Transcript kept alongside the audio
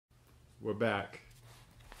We're back.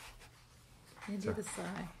 You do the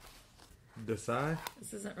sigh. The sigh?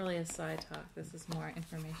 This isn't really a sigh talk. This is more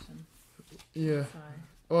information. Yeah. Sigh.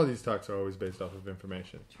 All these talks are always based off of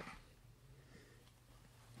information. True.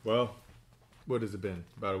 Well, what has it been?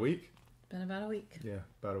 About a week? Been about a week. Yeah,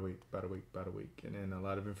 about a week. And then a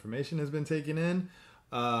lot of information has been taken in.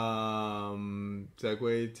 Segue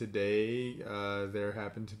today, there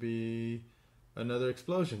happened to be another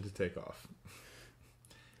explosion to take off.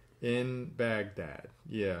 In Baghdad.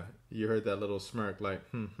 Yeah, you heard that little smirk like,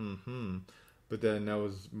 But then that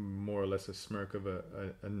was more or less a smirk of a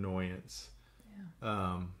annoyance.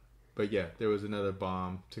 Yeah. But yeah, there was another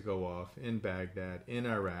bomb to go off in Baghdad, in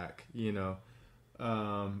Iraq, and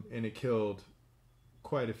it killed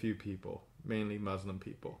quite a few people, mainly Muslim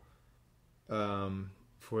people,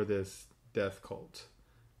 for this death cult,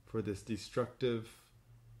 for this destructive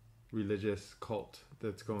religious cult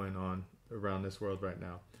that's going on around this world right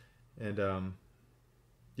now. And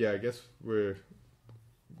I guess we're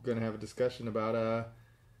going to have a discussion about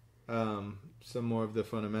some more of the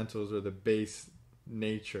fundamentals or the base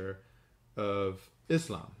nature of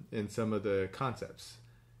Islam and some of the concepts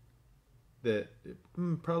that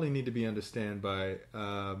probably need to be understood by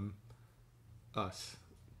us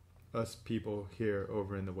people here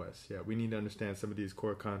over in the West. Yeah, we need to understand some of these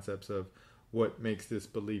core concepts of what makes this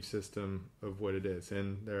belief system of what it is.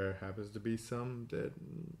 And there happens to be some that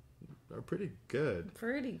are pretty good.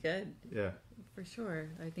 Pretty good. Yeah. For sure.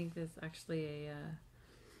 I think there's actually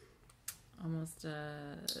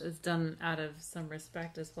it's done out of some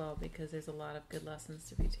respect as well, because there's a lot of good lessons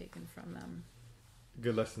to be taken from them.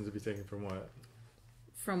 Good lessons to be taken from what?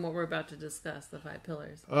 From what we're about to discuss, the 5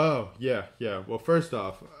 pillars. Oh, yeah. Well, first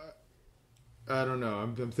off, I don't know.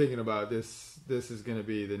 I'm thinking about this. This is going to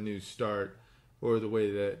be the new start, or the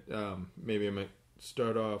way that maybe I might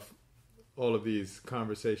start off all of these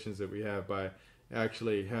conversations that we have by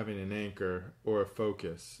actually having an anchor or a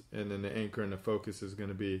focus. And then the anchor and the focus is going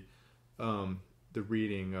to be the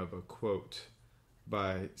reading of a quote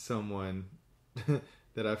by someone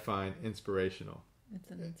that I find inspirational. It's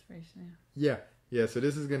an inspiration, yeah. Yeah, so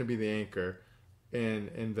this is going to be the anchor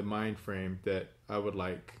and the mind frame that I would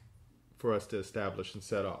like for us to establish and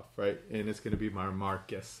set off, right? And it's going to be my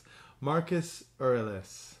Marcus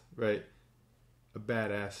Aurelius, right? A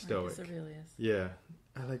badass stoic. Marcus Aurelius. Yeah,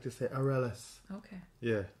 I like to say Aurelius. Okay.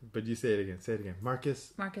 Yeah, but you say it again. Say it again.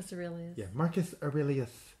 Marcus Aurelius. Yeah, Marcus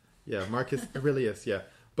Aurelius. Yeah, Marcus Aurelius. Yeah,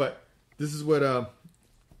 but this is what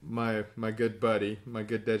my good buddy, my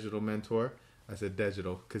good digital mentor. I said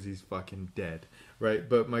digital because he's fucking dead, right?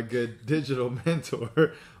 But my good digital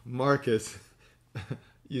mentor, Marcus,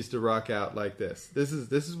 used to rock out like this. This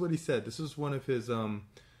is what he said. This was one of his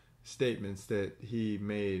statements that he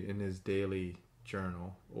made in his daily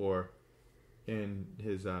journal or in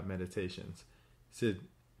his meditations. He said,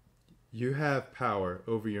 "You have power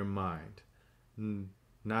over your mind,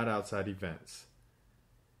 not outside events.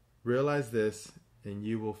 Realize this, and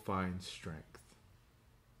you will find strength."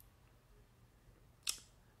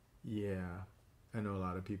 Yeah, I know a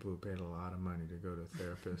lot of people who paid a lot of money to go to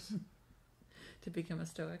therapists. To become a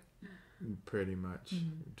stoic. Pretty much.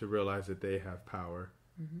 To realize that they have power.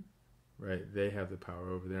 Right? They have the power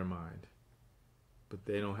over their mind. But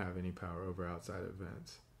they don't have any power over outside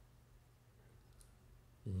events.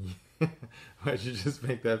 Why'd you just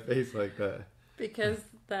make that face like that? Because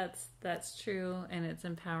that's true, and it's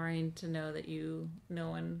empowering to know that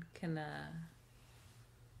no one can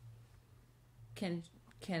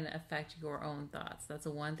affect your own thoughts. That's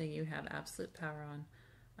the one thing you have absolute power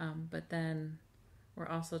on. But then we're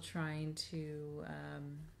also trying to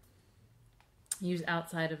use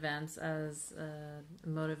outside events as a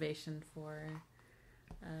motivation for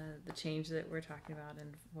the change that we're talking about,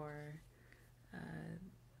 and for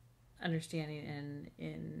understanding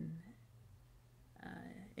in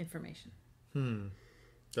information.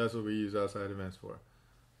 That's what we use outside events for.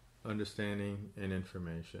 Understanding and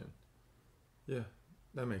information. Yeah,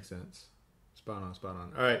 that makes sense. Spot on.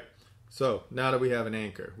 All right. So now that we have an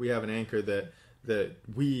anchor that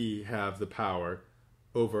we have the power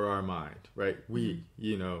over our mind, right? You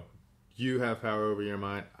have power over your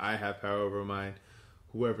mind. I have power over mine.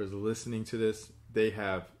 Whoever's listening to this, they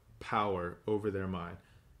have power over their mind.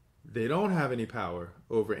 They don't have any power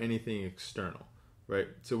over anything external, right?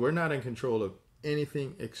 So we're not in control of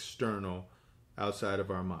anything external outside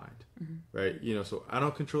of our mind, right? So I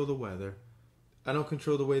don't control the weather. I don't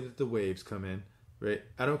control the way that the waves come in, right?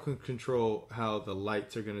 I don't control how the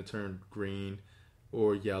lights are going to turn green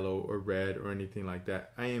or yellow or red or anything like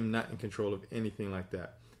that. I am not in control of anything like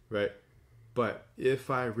that, right? But if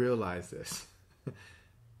I realize this,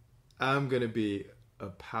 I'm going to be a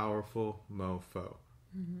powerful mofo.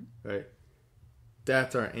 Right?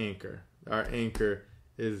 That's our anchor. Our anchor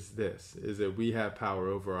is this, is that we have power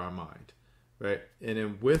over our mind. Right? And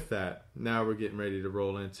then with that, now we're getting ready to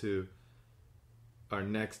roll into our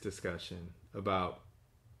next discussion about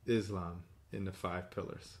Islam in the 5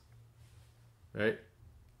 pillars. Right?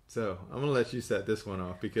 So I'm gonna let you set this one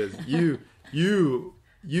off because you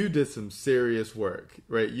did some serious work,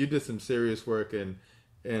 right? You did some serious work and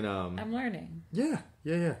I'm learning. Yeah.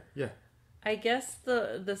 I guess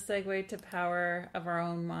the segue to power of our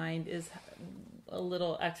own mind is a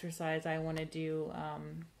little exercise I want to do,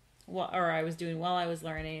 I was doing while I was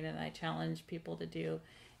learning, and I challenge people to do,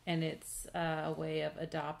 and it's a way of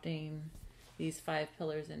adopting these 5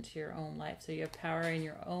 pillars into your own life. So you have power in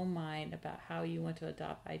your own mind about how you want to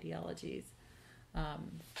adopt ideologies.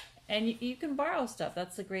 And you can borrow stuff.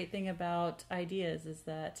 That's the great thing about ideas, is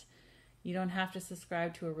that you don't have to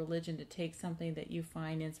subscribe to a religion to take something that you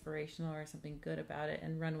find inspirational or something good about it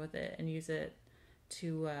and run with it and use it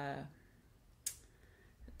to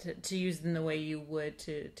use in the way you would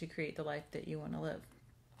to create the life that you want to live.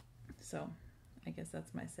 So I guess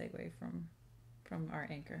that's my segue from our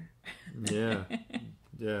anchor. Yeah.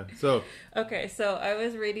 So okay, so I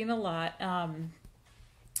was reading a lot,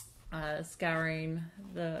 scouring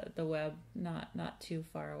the web, not too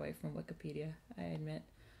far away from Wikipedia, I admit.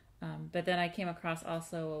 But then I came across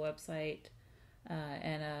also a website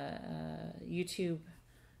and a YouTube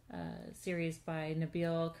series by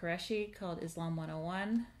Nabil Qureshi called Islam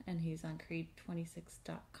 101, and he's on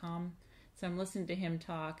creed26.com. So I'm listening to him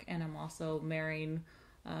talk, and I'm also marrying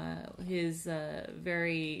his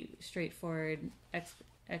very straightforward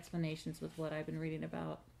explanations with what I've been reading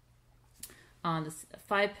about on the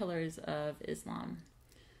 5 pillars of Islam.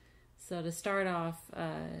 So to start off,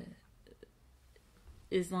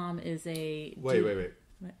 Islam is a... Wait.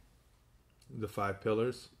 What? The 5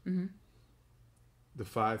 pillars? Mm-hmm. The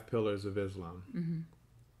 5 pillars of Islam. Mm-hmm.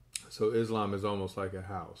 So Islam is almost like a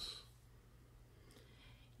house.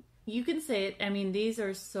 You can say it. I mean, these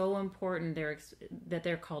are so important that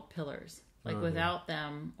they're called pillars. Like without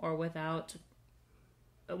them, or without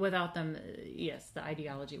them, yes, the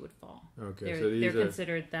ideology would fall. Okay, they're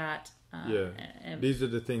considered that. These are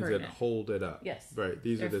the things pertinent. that hold it up. Yes, right.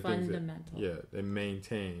 These they're are the fundamental. things that they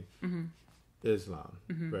maintain Islam.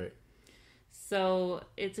 Right. So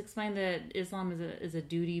it's explained that Islam is a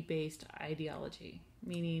duty-based ideology,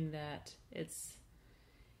 meaning that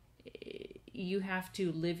you have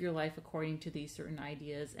to live your life according to these certain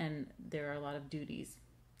ideas, and there are a lot of duties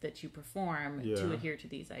that you perform to adhere to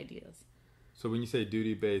these ideas. So when you say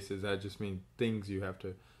duty-based, does that just mean things you have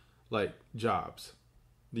to, like jobs?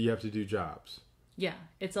 You have to do jobs. Yeah,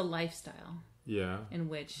 it's a lifestyle. Yeah. In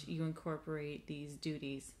which you incorporate these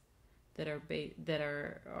duties that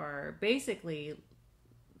are basically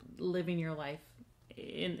living your life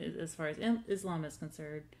as far as Islam is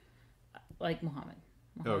concerned, like Muhammad.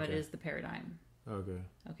 Muhammad is the paradigm.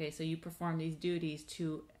 Okay, so you perform these duties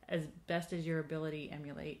to, as best as your ability,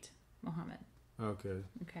 emulate Muhammad. Okay.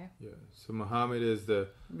 Yeah. So Muhammad is the...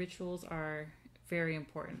 Rituals are very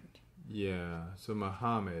important. Yeah. So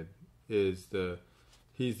Muhammad is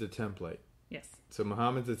he's the template. Yes. So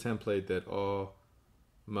Muhammad's a template that all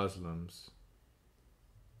Muslims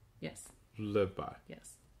live by.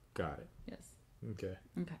 Yes. Got it. Yes. Okay.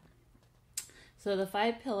 So the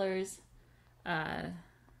 5 pillars, so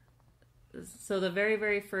the very,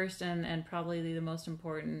 very first and probably the most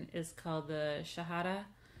important is called the Shahada,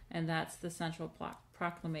 and that's the central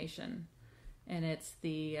proclamation. And it's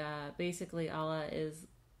the, basically Allah is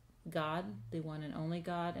God, the one and only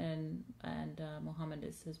God, and Muhammad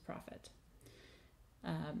is his prophet.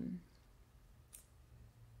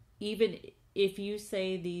 Even if you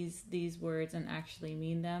say these words and actually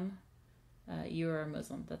mean them, you're a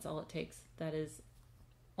Muslim. That's all it takes. That is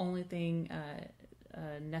only thing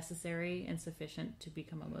necessary and sufficient to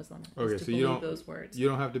become a Muslim. Okay, to so believe those words. You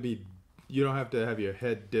don't have to have your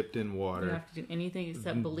head dipped in water. You don't have to do anything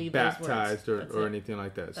except believe baptized those words. or anything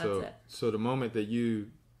like that. That's So the moment that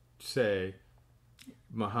you say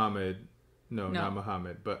Muhammad, not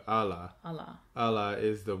Muhammad, but Allah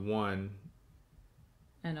is the one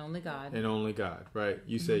and only God. Right?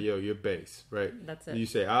 You say, you're base, right? That's it. You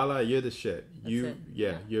say, Allah, you're the shit.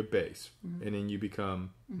 That's You're base. And then you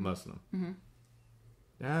become Muslim.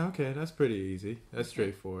 Yeah, okay, that's pretty easy. That's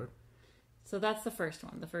straightforward. So that's the first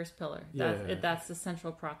one, the first pillar. That's the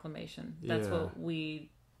central proclamation. That's what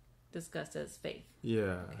we discussed as faith.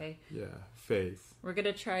 Yeah. Okay. Yeah, faith. We're going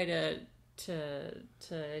to try to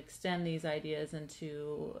extend these ideas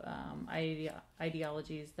into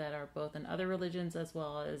ideologies that are both in other religions as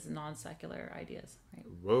well as non-secular ideas. Right?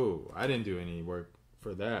 Whoa, I didn't do any work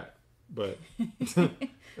for that, but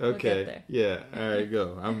We'll okay, get there. yeah. All right,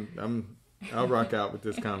 go. I'll rock out with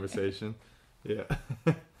this conversation. Yeah.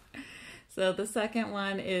 So the second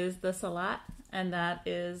one is the Salat, and that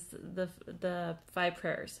is the 5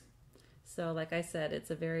 prayers. So like I said, it's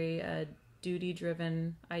a very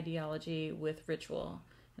duty-driven ideology with ritual,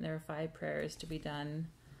 and there are 5 prayers to be done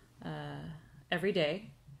every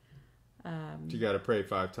day. You got to pray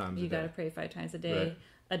 5 times a day. You got to pray 5 times a day.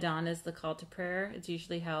 Right. Adhan is the call to prayer. It's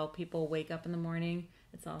usually how people wake up in the morning.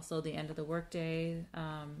 It's also the end of the workday.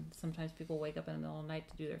 Sometimes people wake up in the middle of the night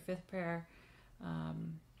to do their 5th prayer.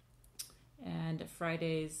 And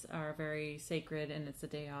Fridays are very sacred, and it's a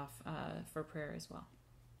day off for prayer as well.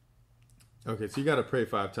 Okay, so you got to pray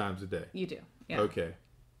 5 times a day. You do, yeah. Okay.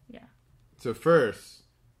 Yeah. So first,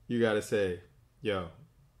 you got to say, yo,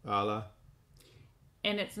 Allah.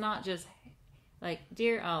 And it's not just like,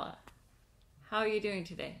 dear Allah, how are you doing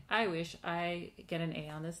today? I wish I get an A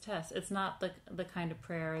on this test. It's not the kind of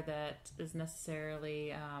prayer that is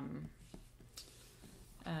necessarily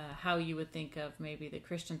how you would think of maybe the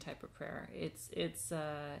Christian type of prayer.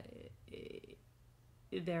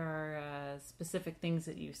 There are specific things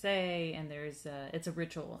that you say, and it's a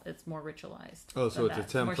ritual. It's more ritualized. Oh, so it's a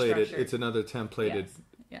templated. It's another templated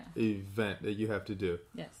yes. event that you have to do.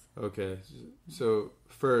 Yes. Okay. So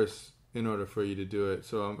first, in order for you to do it,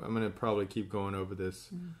 so I'm going to probably keep going over this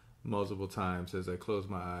multiple times as I close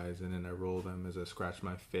my eyes, and then I roll them as I scratch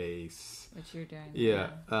my face. Which you're doing. Yeah.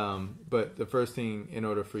 But the first thing, in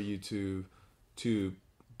order for you to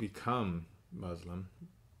become Muslim,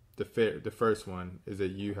 the first one is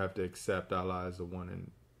that you have to accept Allah as the one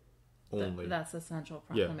and only. That's the central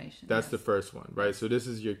proclamation. Yeah, that's the first one, right? So this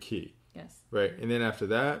is your key. Yes. Right, and then after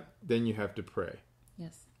that, then you have to pray.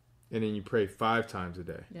 Yes. And then you pray 5 times a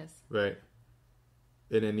day. Yes. Right?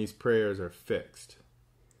 And then these prayers are fixed.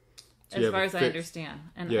 So as far as I understand.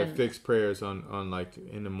 And fixed prayers on like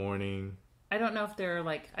in the morning. I don't know if they're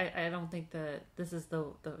like, I don't think that this is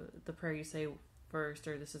the prayer you say first,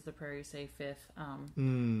 or this is the prayer you say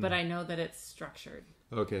 5th. But I know that it's structured.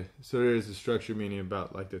 Okay. So there is a structure, meaning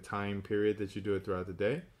about like the time period that you do it throughout the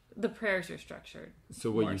day? The prayers are structured.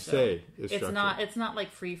 So what you say is structured. It's not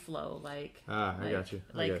like free flow like I got you.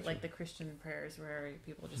 Like the Christian prayers where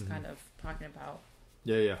people just kind of talking about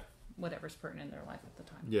whatever's pertinent in their life at the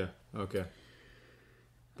time. Yeah. Okay.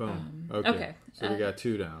 Boom. Okay. So we got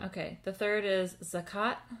 2 down. Okay. The third is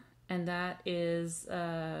zakat, and that is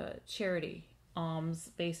charity,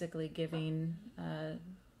 alms, basically giving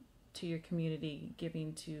to your community,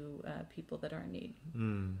 giving to people that are in need.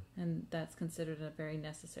 And that's considered a very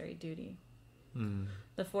necessary duty.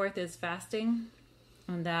 The 4th is fasting,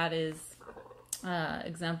 and that is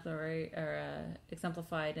exemplified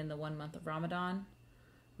in the 1 month of Ramadan,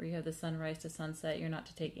 where you have the sunrise to sunset. You're not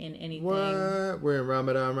to take in anything. What? We're in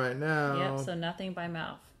Ramadan right now. Yep. So nothing by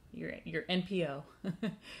mouth. Your NPO,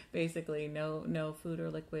 basically no food or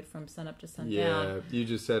liquid from sun up to sundown. Yeah, you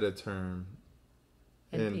just said a term.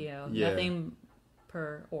 NPO, nothing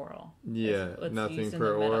per oral. Yeah, it's nothing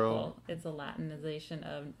per oral. It's a Latinization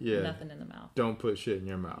of nothing in the mouth. Don't put shit in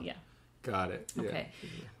your mouth. Yeah. Got it. Okay. Yeah.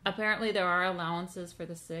 Apparently there are allowances for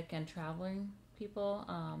the sick and traveling people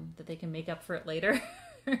that they can make up for it later.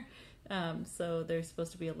 So there's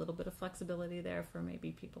supposed to be a little bit of flexibility there for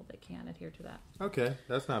maybe people that can't adhere to that. Okay,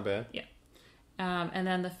 that's not bad. Yeah. And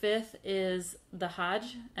then the 5th is the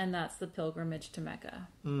Hajj, and that's the pilgrimage to Mecca.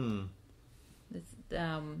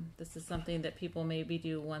 This is something that people maybe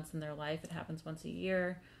do once in their life. It happens once a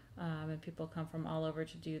year, and people come from all over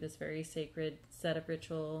to do this very sacred set of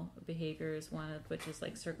ritual behaviors, one of which is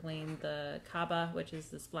like circling the Kaaba, which is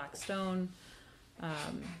this black stone.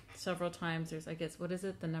 Several times there's, I guess, what is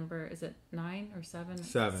it? The number, is it 9 or 7?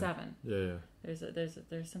 7. Yeah.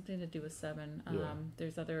 There's something to do with 7. Yeah.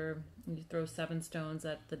 There's other, you throw 7 stones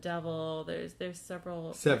at the devil. There's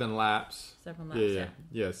several. 7 laps. 7 laps.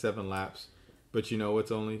 Yeah, 7 laps. But you know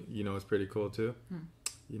what's pretty cool too?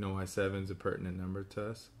 You know why 7's a pertinent number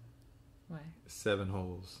to us? Why? 7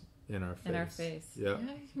 holes in our face. In our face. Yep.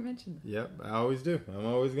 Yeah, you mentioned that. Yep, I always do. I'm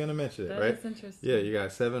always going to mention it, right? That's interesting. Yeah, you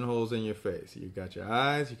got 7 holes in your face. You got your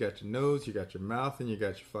eyes, you got your nose, you got your mouth, and you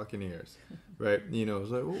got your fucking ears, right? You know,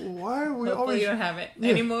 it's like, why are we Hopefully always... you don't have it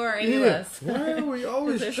anymore or any less. Why are we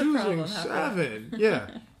always choosing 7?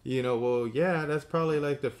 Yeah. You know, well, yeah, that's probably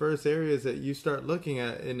like the first areas that you start looking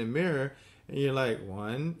at in the mirror, and you're like,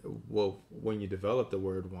 1, well, when you develop the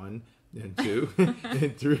word 1, and 2,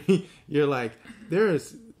 and 3, you're like,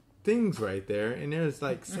 there's things right there, and there's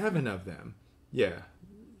like 7 of them. Yeah.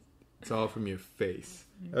 It's all from your face.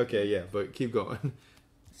 Okay, yeah, but keep going.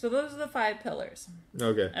 So those are the 5 pillars.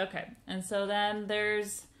 Okay. And so then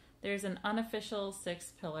there's There's an unofficial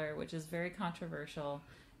sixth pillar, which is very controversial,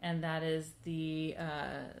 and that is the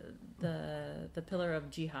pillar of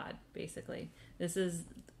jihad. Basically, this is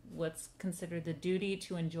what's considered the duty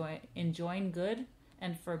to enjoin good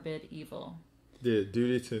and forbid evil. The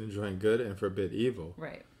duty to enjoin good and forbid evil.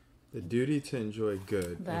 Right. The duty to enjoy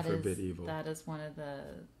good and forbid evil. That is one of the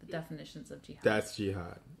definitions of jihad. That's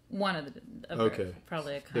jihad. One of the okay.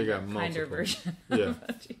 Probably a kinder version yeah.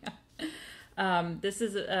 of jihad. This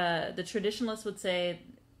is the traditionalists would say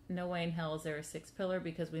no way in hell is there a sixth pillar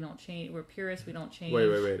because we don't change. We're purists. We don't change. Wait.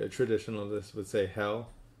 A traditionalist would say hell.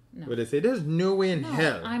 No. Would they say there's no way in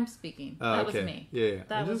hell? I'm speaking. That okay. was me. Yeah.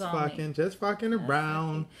 That was all me. Just fucking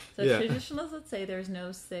around. So traditionalists would say there's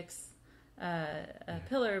no sixth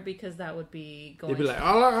pillar because that would be going. They'd be like,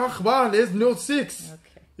 Allah Akbar, there's no six.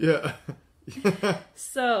 Okay. Yeah.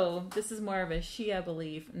 So this is more of a Shia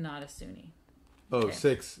belief, not a Sunni. Oh,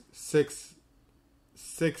 Okay.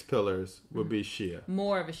 six pillars would be Shia.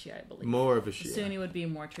 More of a Shia, I believe. More of a Shia. Sunni would be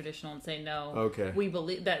more traditional and say no. Okay. We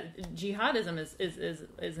believe that jihadism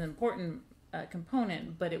is an important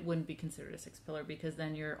component, but it wouldn't be considered a sixth pillar because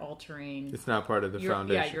then you're altering. It's not part of the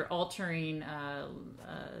foundation. Yeah, you're altering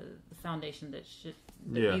the foundation that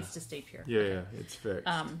needs to stay pure. Yeah, it's fixed.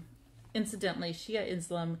 Incidentally, Shia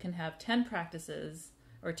Islam can have 10 practices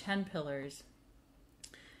or 10 pillars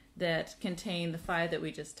that contain the 5 that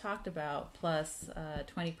we just talked about, plus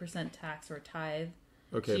 20% tax or tithe.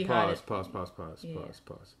 Okay, Jihad pause.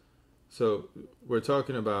 So we're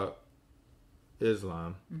talking about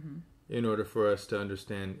Islam in order for us to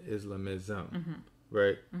understand Islamism,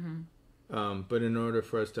 right? But in order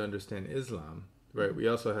for us to understand Islam, right, we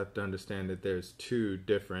also have to understand that there's 2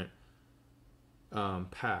 different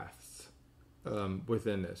paths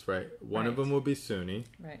within this, right? One of them will be Sunni,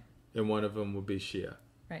 right, and one of them will be Shia.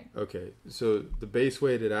 right. Okay, so the base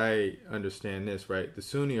way that I understand this, right, the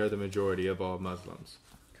Sunni are the majority of all Muslims.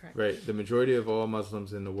 Correct. Right, the majority of all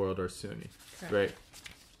Muslims in the world are Sunni. Correct. Right,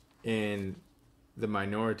 and the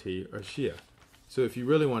minority are Shia. So if you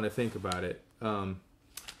really want to think about it,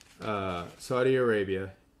 Saudi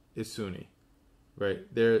Arabia is Sunni, right?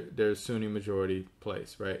 They're Sunni majority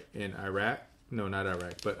place, right? In Iraq, no, not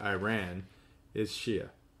Iraq, but Iran is Shia,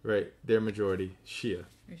 right? Their majority Shia.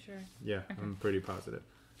 You sure? Yeah, Okay. I'm pretty positive,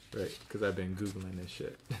 right? Because I've been Googling this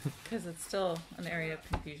shit. Because it's still an area of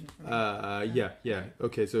confusion for me. Yeah.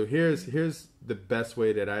 Okay, so here's the best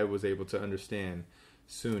way that I was able to understand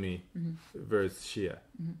Sunni versus Shia,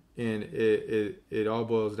 and it all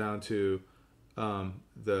boils down to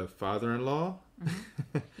the father-in-law,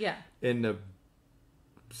 Yeah. and the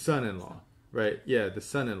son-in-law, right? Yeah, the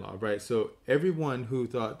son-in-law, right? So everyone who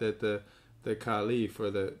thought that the caliph or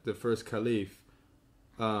the first caliph.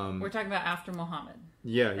 We're talking about after Muhammad.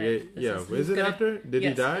 Yeah, right? yeah. Is it after? Did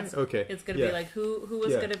he die? Okay. It's going to be like who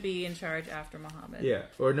was going to be in charge after Muhammad? Yeah,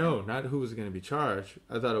 or no, not who was going to be charged.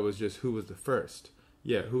 I thought it was just who was the first.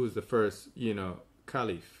 Yeah, who was the first,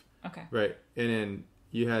 caliph. Okay. Right, and then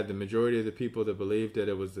you had the majority of the people that believed that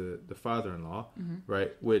it was the father-in-law,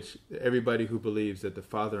 right? Which everybody who believes that the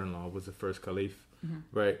father-in-law was the first caliph,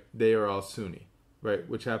 right? They are all Sunni. Right,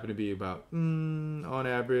 which happen to be about, on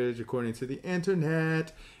average, according to the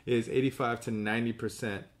internet, is 85 to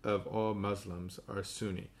 90% of all Muslims are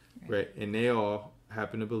Sunni, right? And they all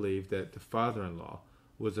happen to believe that the father-in-law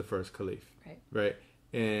was the first caliph, right?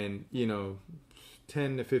 And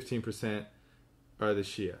 10 to 15% are the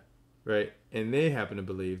Shia, right? And they happen to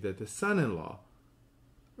believe that the son-in-law,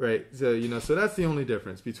 right? So so that's the only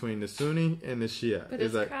difference between the Sunni and the Shia. But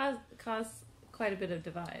it's caused quite a bit of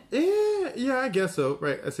divide. Yeah, I guess so.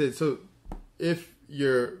 Right. I said, so if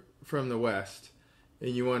you're from the West and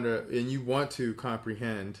you want to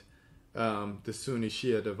comprehend the Sunni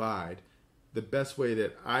Shia divide, the best way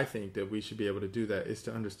that I think that we should be able to do that is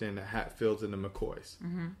to understand the Hatfields and the McCoys,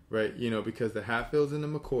 right? Because the Hatfields and the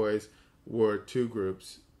McCoys were 2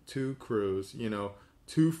 groups, 2 crews,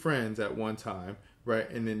 2 friends at one time, right?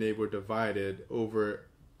 And then they were divided over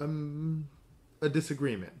a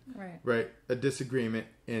disagreement, right? A disagreement,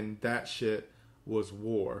 and that shit was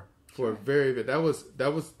war for a very bit.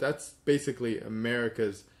 That's basically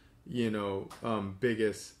America's,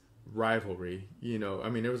 biggest rivalry. I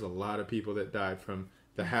mean, there was a lot of people that died from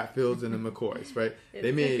the Hatfields and the McCoys, right? It's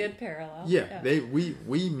a good parallel. Yeah.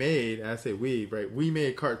 We made, I say we, right? We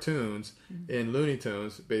made cartoons and Looney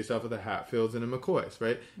Tunes based off of the Hatfields and the McCoys,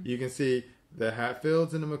 right? You can see. The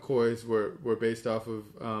Hatfields and the McCoys were based off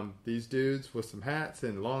of these dudes with some hats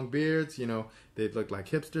and long beards. They look like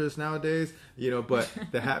hipsters nowadays. But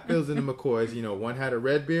the Hatfields and the McCoys, one had a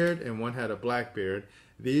red beard and one had a black beard.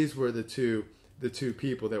 These were the two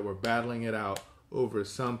people that were battling it out over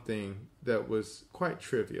something that was quite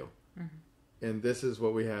trivial. Mm-hmm. And this is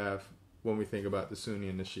what we have when we think about the Sunni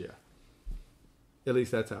and the Shia. At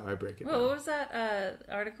least that's how I break it down. What was that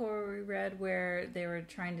article we read where they were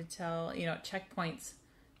trying to tell, checkpoints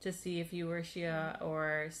to see if you were Shia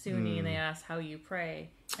or Sunni, and they asked how you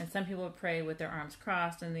pray. And some people would pray with their arms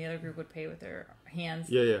crossed, and the other group would pray with their hands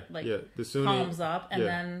The Sunni, palms up,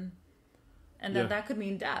 and then that could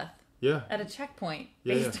mean death. Yeah. At a checkpoint.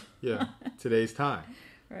 Today's time.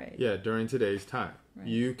 Right. Yeah, during today's time. Right.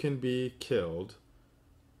 You can be killed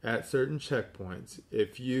at certain checkpoints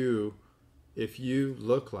if you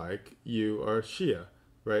look like you are Shia,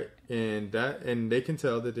 right? And they can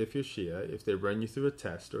tell that if you're Shia, if they run you through a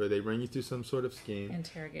test or they run you through some sort of scheme.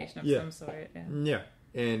 Interrogation of some sort. Yeah.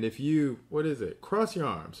 And if you, cross your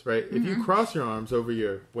arms, right? If you cross your arms over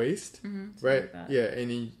your waist, right? Like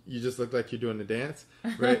and you just look like you're doing the dance,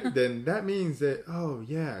 right? Then that means that,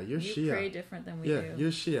 you're Shia. You pray different than we do. Yeah,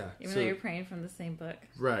 you're Shia. Even though you're praying from the same book.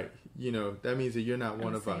 Right. That means that you're not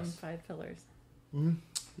one of us. Same 5 pillars. Mm-hmm.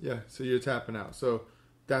 Yeah, so you're tapping out. So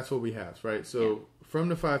that's what we have, right? So from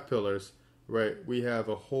the 5 pillars, right, we have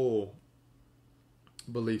a whole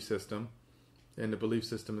belief system, and the belief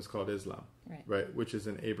system is called Islam, right? Which is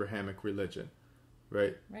an Abrahamic religion,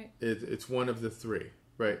 right? Right. It's one of the 3,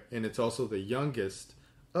 right? And it's also the youngest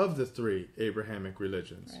of the 3 Abrahamic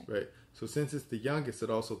religions, right? So since it's the youngest, it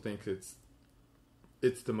also thinks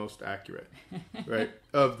it's the most accurate, right?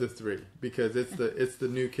 Of the 3, because it's the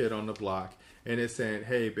new kid on the block. And it's saying,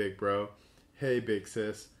 hey, big bro. Hey, big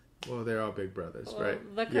sis. Well, they're all big brothers, right?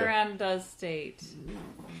 The Quran does state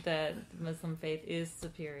that the Muslim faith is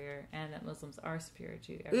superior and that Muslims are superior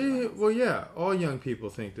to everyone else. All young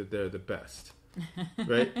people think that they're the best,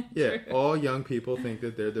 right? All young people think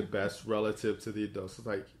that they're the best relative to the adults. It's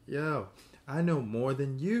like, I know more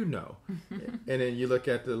than you know. And then you look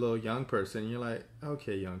at the little young person, and you're like,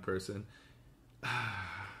 okay, young person,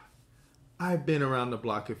 I've been around the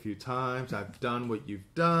block a few times. I've done what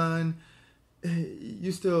you've done.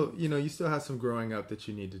 You still have some growing up that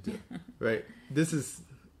you need to do, right? This is,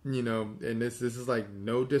 and this is like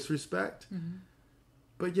no disrespect,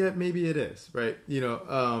 but yet maybe it is, right?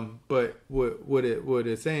 But what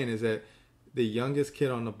it's saying is that the youngest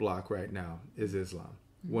kid on the block right now is Islam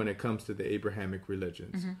when it comes to the Abrahamic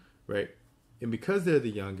religions, right? And because they're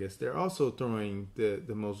the youngest, they're also throwing the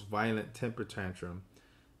most violent temper tantrum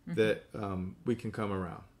that we can come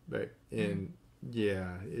around, right? And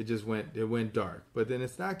it went dark, but then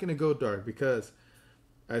it's not going to go dark because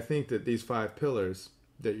I think that these 5 pillars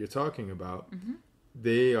that you're talking about,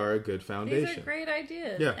 they are a good foundation. These are great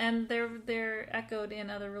ideas, and they're echoed in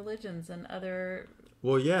other religions and other.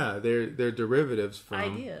 Well, they're derivatives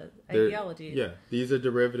from ideology. Yeah, these are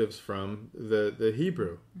derivatives from the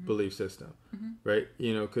Hebrew belief system, right?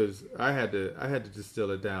 Because I had to distill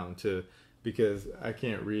it down because I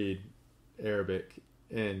can't read Arabic.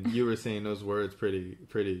 And you were saying those words pretty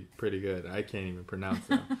good. I can't even pronounce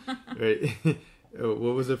them. Right?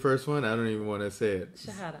 What was the first one? I don't even want to say it.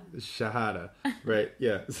 Shahada. Right?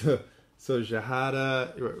 Yeah. So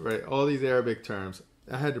shahada. Right? All these Arabic terms.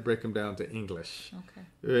 I had to break them down to English. Okay.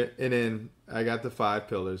 Right? And then I got the 5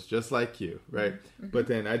 pillars, just like you. Right? But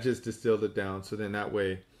then I just distilled it down, so then that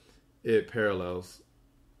way it parallels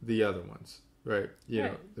the other ones. Right? You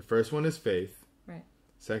know, the first one is faith. Right.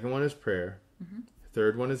 Second one is prayer.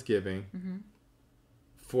 Third one is giving.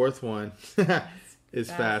 Fourth one is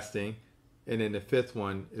fasting. And then the 5th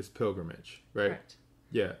one is pilgrimage, right? Correct.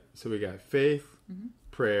 Yeah. So we got faith,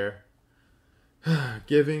 prayer,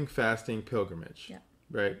 giving, fasting, pilgrimage. Yeah.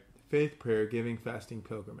 Right? Faith, prayer, giving, fasting,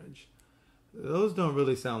 pilgrimage. Those don't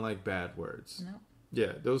really sound like bad words. No.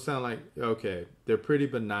 Yeah. Those sound like, okay, they're pretty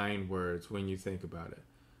benign words when you think about it.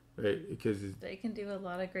 Right? Because they can do a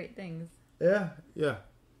lot of great things. Yeah. Yeah.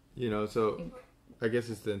 So I guess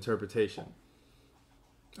it's the interpretation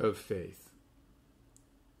of faith,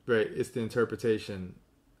 right? It's the interpretation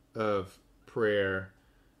of prayer,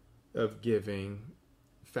 of giving,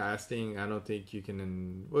 fasting. I don't think you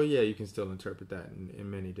can, you can still interpret that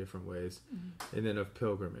in many different ways. And then of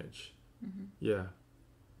pilgrimage. Yeah.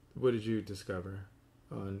 What did you discover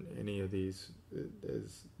on any of these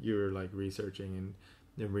as you were like researching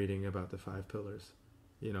and reading about the 5 pillars,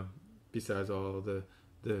 besides all the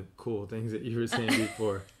cool things that you were saying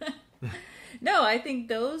before? No, I think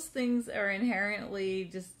those things are inherently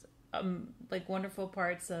just like wonderful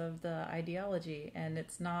parts of the ideology, and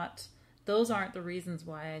those aren't the reasons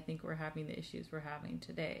why I think we're having the issues we're having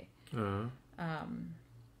today.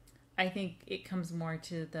 I think it comes more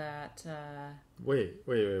to that. Wait.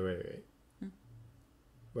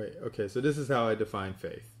 Okay, so this is how I define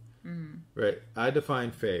faith. Right? I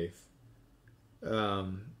define faith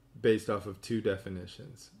based off of two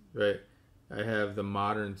definitions, right? I have the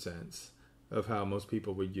modern sense of how most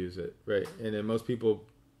people would use it, right? And then most people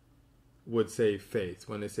would say faith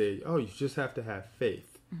when they say, oh, you just have to have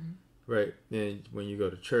faith, right? And when you go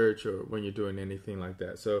to church or when you're doing anything like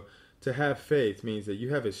that. So to have faith means that you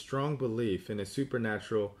have a strong belief in a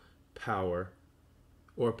supernatural power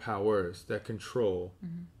or powers that control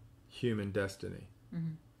human destiny.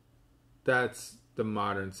 That's the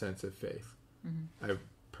modern sense of faith. I would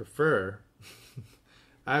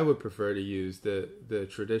prefer to use the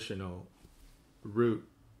traditional root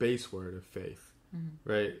base word of faith,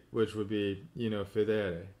 right? Which would be,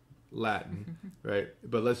 fidere, Latin, right?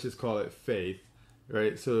 But let's just call it faith,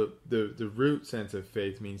 right? So the root sense of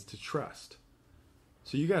faith means to trust.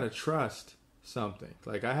 So you got to trust something.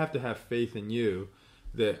 Like I have to have faith in you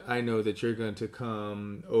that I know that you're going to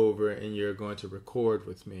come over and you're going to record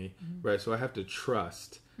with me, right? So I have to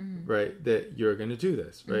trust, right, that you're going to do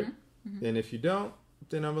this, right? And if you don't,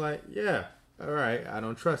 then I'm like, yeah, all right, I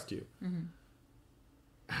don't trust you.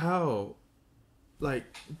 How,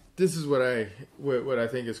 like, this is what I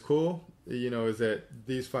think is cool, is that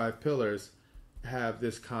these 5 pillars have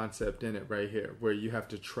this concept in it right here, where you have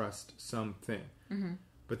to trust something.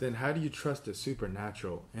 But then how do you trust a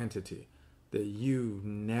supernatural entity that you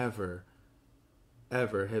never,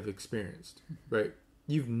 ever have experienced, right?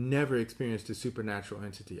 You've never experienced a supernatural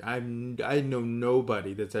entity. I know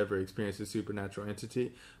nobody that's ever experienced a supernatural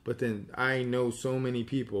entity, but then I know so many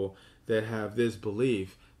people that have this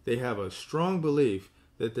belief. They have a strong belief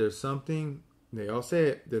that there's something, they all say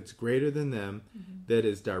it, that's greater than them, that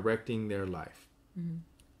is directing their life.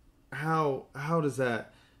 How does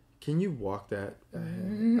that... Can you walk that?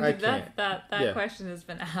 I can't. That question has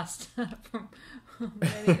been asked for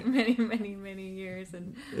many years,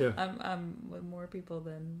 and I'm with more people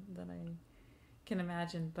than I can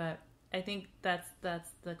imagine. But I think that's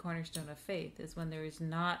the cornerstone of faith, is when there is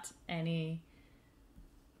not any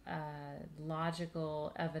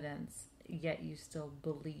logical evidence, yet you still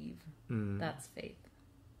believe. That's faith.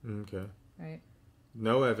 Okay. Right.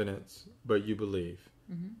 No evidence, but you believe,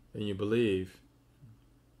 and you believe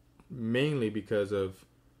mainly because of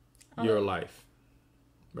your life,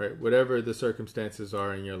 right? Whatever the circumstances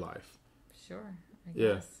are in your life. Sure, I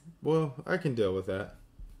guess. Well, I can deal with that.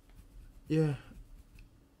 Yeah.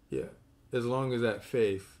 As long as that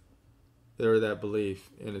faith or that belief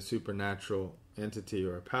in a supernatural entity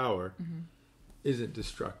or a power isn't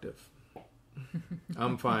destructive.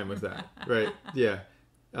 I'm fine with that, right? Yeah.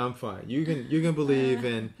 I'm fine. You can believe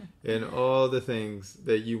in all the things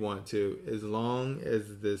that you want to, as long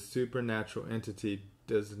as this supernatural entity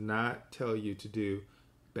does not tell you to do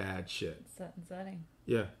bad shit. Set and setting.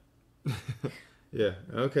 Yeah. Yeah.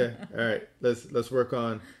 Okay. All right. Let's work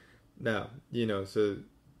on now. So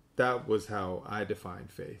that was how I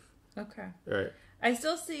defined faith. Okay. All right. I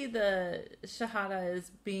still see the Shahada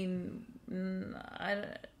as being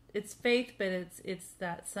it's faith, but it's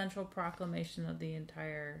that central proclamation of the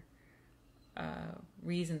entire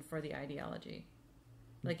reason for the ideology.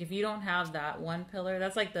 Like if you don't have that one pillar,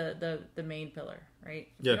 that's like the main pillar, right?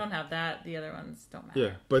 If you don't have that, the other ones don't matter.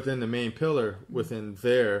 Yeah, but then the main pillar within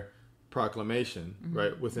their proclamation,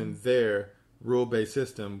 right, within their rule-based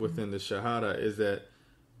system, within the Shahada, is that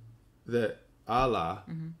Allah,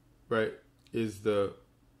 right, is the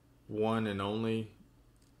one and only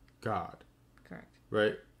God. Correct.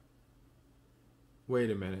 Right?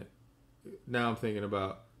 Wait a minute. Now I'm thinking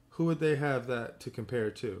about, who would they have that to compare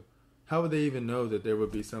to? How would they even know that there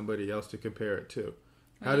would be somebody else to compare it to?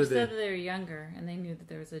 Well, you said that they were younger, and they knew that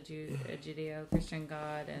there was a Judeo-Christian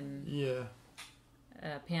God and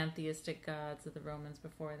pantheistic gods of the Romans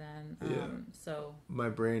before then. So my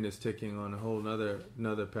brain is ticking on a whole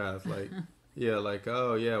another path. Like, well,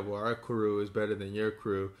 our crew is better than your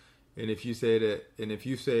crew, and if you say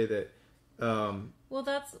that, well,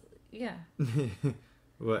 that's. Yeah.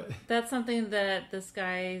 What? That's something that this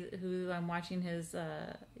guy who I'm watching his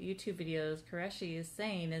YouTube videos, Qureshi, is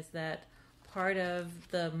saying, is that part of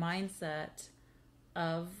the mindset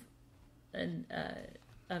of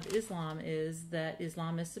Islam is that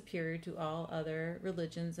Islam is superior to all other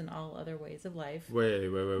religions and all other ways of life. Wait.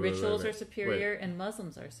 Rituals are superior and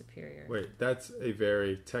Muslims are superior. Wait, that's a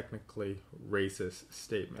very technically racist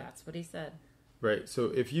statement. That's what he said. Right. So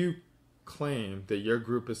if you claim that your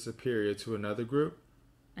group is superior to another group,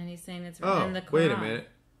 and he's saying it's within the Quran. Wait a minute.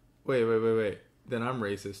 Wait. Then I'm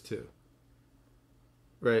racist too.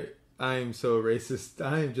 Right? I'm so racist.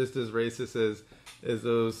 I'm just as racist as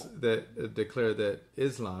those that declare that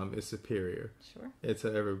Islam is superior.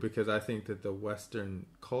 Sure. Because I think that the Western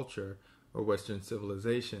culture or Western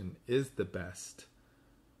civilization is the best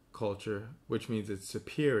culture, which means it's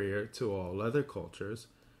superior to all other cultures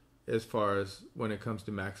as far as when it comes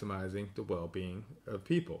to maximizing the well-being of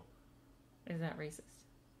people. Is that racist?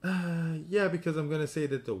 Yeah, because I'm going to say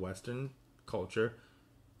that the Western culture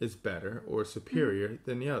is better or superior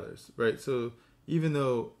than the others, right? So even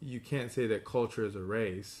though you can't say that culture is a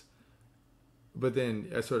race, but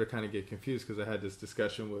then I sort of kind of get confused because I had this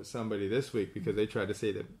discussion with somebody this week because they tried to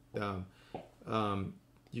say that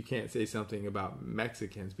you can't say something about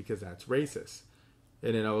Mexicans because that's racist.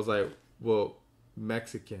 And then I was like, well,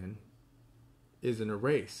 Mexican isn't a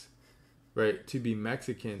race, right? To be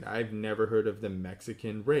Mexican, I've never heard of the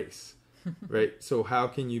Mexican race, right? So how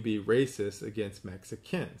can you be racist against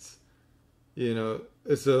Mexicans? You know,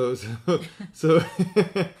 so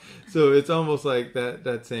it's almost like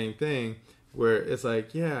that same thing where it's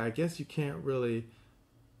like, yeah, I guess you can't really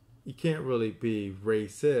be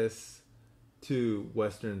racist to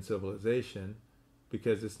Western civilization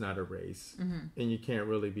because it's not a race, and you can't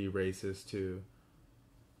really be racist to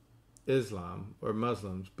Islam or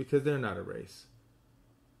Muslims because they're not a race.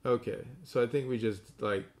 Okay, so I think we just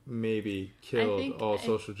like maybe killed all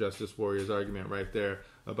social justice warriors argument right there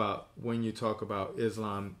about when you talk about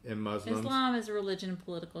Islam and Muslims. Islam is a religion,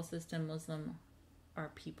 political system. Muslim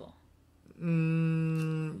are people.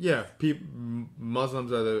 Yeah,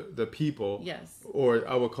 Muslims are the people. Yes. Or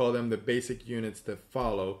I would call them the basic units that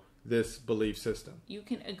follow this belief system. You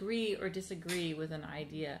can agree or disagree with an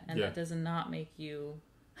idea, and that does not make you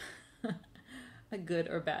a good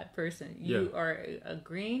or bad person. You are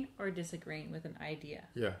agreeing or disagreeing with an idea.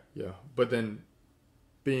 Yeah. But then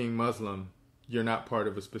being Muslim, you're not part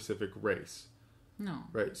of a specific race. No.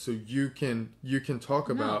 Right. So you can talk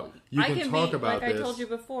about like this. I told you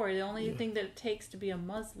before, the only thing that it takes to be a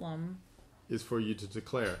Muslim is for you to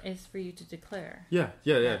declare. Yeah.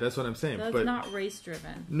 That's what I'm saying. That's not race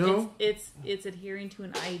driven. No. It's adhering to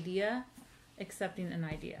an idea, accepting an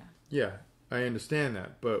idea. Yeah, I understand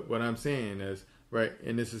that. But what I'm saying is, right,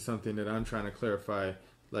 and this is something that I'm trying to clarify,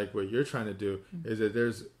 like what you're trying to do, is that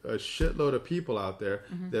there's a shitload of people out there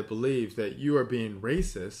that believe that you are being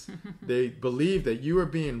racist. They believe that you are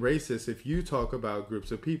being racist if you talk about groups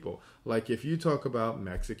of people. Like if you talk about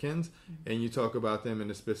Mexicans and you talk about them in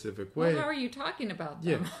a specific way. Well, how are you talking about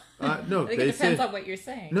them? Yeah. No, I think it depends on what you're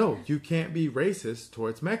saying. No, you can't be racist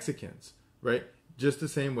towards Mexicans, right? Just the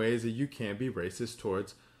same way as that you can't be racist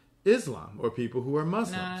towards Islam or people who are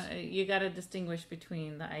Muslims. No, you got to distinguish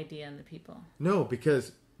between the idea and the people. No,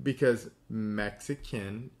 because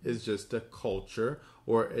Mexican is just a culture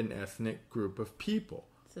or an ethnic group of people.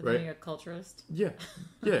 So right? then you're a culturist? Yeah.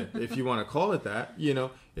 If you want to call it that,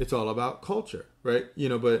 it's all about culture, right?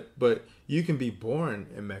 But you can be born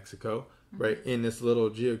in Mexico, right? In this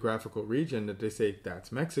little geographical region that they say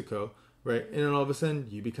that's Mexico, right? And then all of a sudden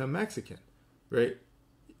you become Mexican, right?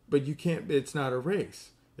 But you can't, it's not a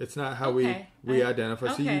race. It's not how we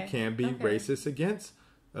identify. So you can be racist against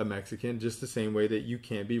a Mexican just the same way that you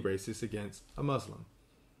can't be racist against a Muslim.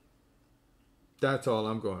 That's all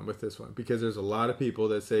I'm going with this one, because there's a lot of people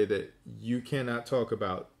that say that you cannot talk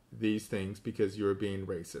about these things because you're being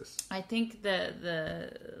racist. I think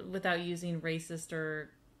that without using racist or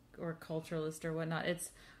culturalist or whatnot,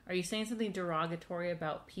 are you saying something derogatory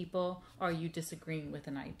about people, or are you disagreeing with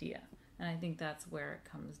an idea? And I think that's where it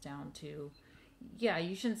comes down to. Yeah,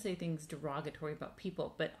 you shouldn't say things derogatory about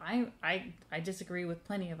people, but I disagree with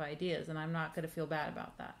plenty of ideas, and I'm not going to feel bad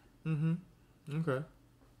about that. Okay.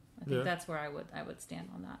 I think that's where I would stand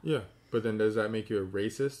on that. Yeah, but then does that make you a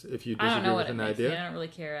racist if you disagree I don't know with what an it makes idea? me. I don't really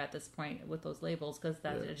care at this point with those labels because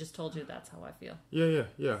I just told you that's how I feel. Yeah.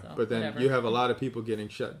 So, but then whatever. you have a lot of people getting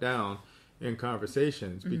shut down in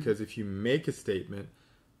conversations because if you make a statement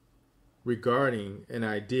regarding an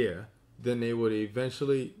idea, then they would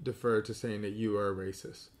eventually defer to saying that you are a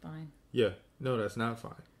racist. Fine. Yeah. No, that's not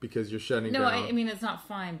fine because you're shutting down. No, I mean, it's not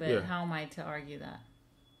fine, but how am I to argue that?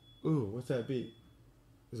 Ooh, what's that beat?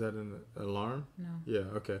 Is that an alarm? No.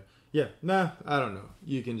 Yeah, okay. Yeah, nah, I don't know.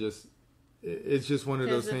 You can just, it's just one of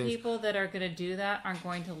those things. Because the people that are going to do that aren't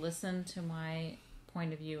going to listen to my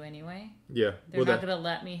point of view anyway. Yeah. They're not going to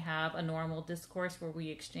let me have a normal discourse where we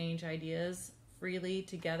exchange ideas freely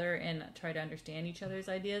together and try to understand each other's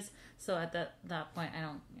ideas. So at that point,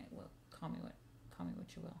 call me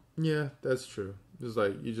what you will. Yeah, that's true. Just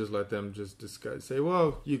like you just let them just discuss. Say,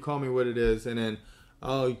 well, you call me what it is, and then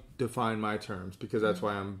I'll define my terms because that's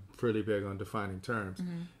why I'm pretty big on defining terms.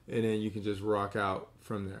 And then you can just rock out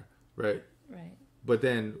from there, right? Right. But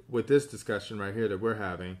then with this discussion right here that we're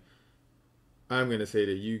having, I'm going to say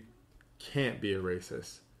that you can't be a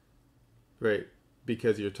racist, right?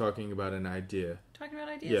 Because you're talking about an idea. Talking about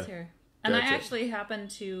ideas here. And I actually happen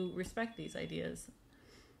to respect these ideas.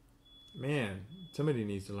 man, somebody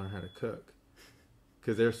needs to learn how to cook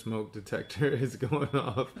because their smoke detector is going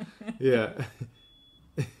off. Yeah.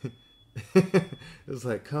 It's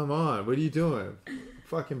like, come on, what are you doing?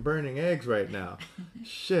 Fucking burning eggs right now.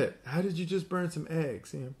 Shit, how did you just burn some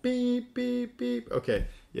eggs? You know, beep, beep, beep. Okay,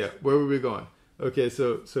 yeah, where were we going? Okay,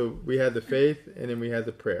 so we had the faith and then we had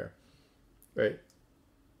the prayer, right?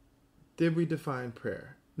 Did we define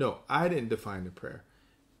prayer? No, I didn't define the prayer.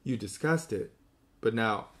 You discussed it, but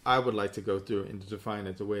now I would like to go through and define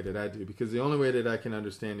it the way that I do, because the only way that I can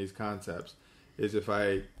understand these concepts is if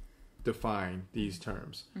I define these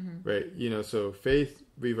terms, right? You know, so faith,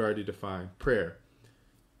 we've already defined. Prayer,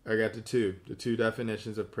 I got the two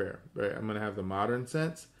definitions of prayer, right? I'm going to have the modern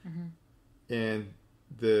sense and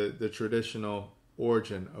the traditional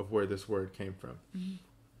origin of where this word came from.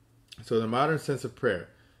 So the modern sense of prayer,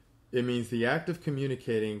 it means the act of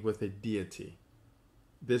communicating with a deity.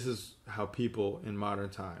 This is how people in modern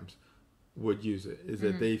times would use it, is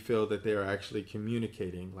that they feel that they are actually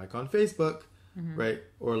communicating, like on Facebook, right?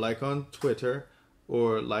 Or like on Twitter,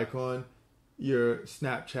 or like on your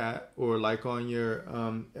Snapchat, or like on your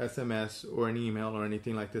SMS or an email or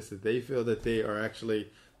anything like this, that they feel that they are actually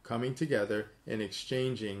coming together and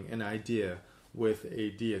exchanging an idea with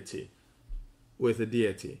a deity.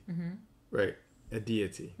 Right? A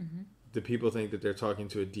deity. The people think that they're talking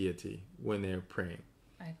to a deity when they're praying.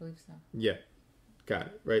 I believe so. Yeah. Got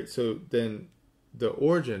it. Right? So then the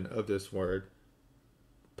origin of this word,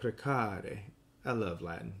 precare. I love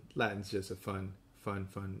Latin. Latin's just a fun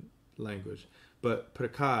language. But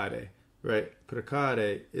precare, right?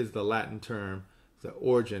 Precare is the Latin term, the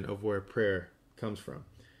origin of where prayer comes from.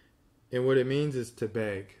 And what it means is to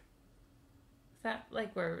beg. Is that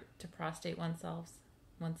like where to prostrate oneself,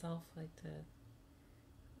 like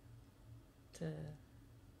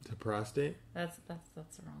to prostate? That's the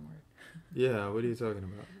wrong word. Yeah, what are you talking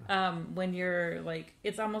about? When you're like,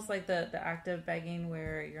 it's almost like the act of begging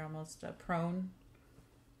where you're almost prone.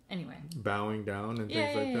 Anyway, bowing down and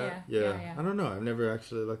things like that. Yeah. I don't know. I've never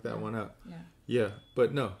actually looked that one up. Yeah,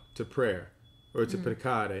 but no, to prayer or to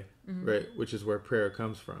precare, right, which is where prayer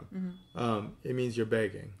comes from. It means you're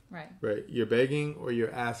begging. Right. You're begging or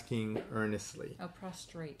you're asking earnestly. Oh,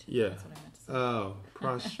 prostrate. Yeah. That's what I meant to say. Oh,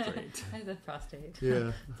 prostrate. I said prostate.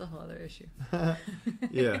 Yeah. It's a whole other issue.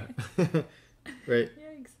 Yeah. Right.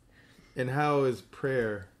 Yikes. And how is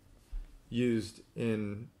prayer used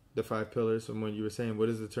in the 5 pillars? And when you were saying, what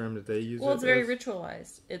is the term that they use? Well, it's very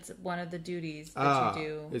ritualized. It's one of the duties that you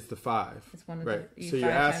do. It's the 5. It's one of the so you're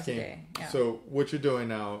asking. Times a day. Yeah. So what you're doing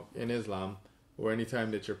now in Islam, or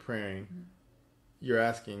anytime that you're praying, you're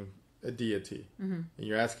asking a deity, and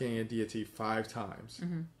you're asking a deity 5 times,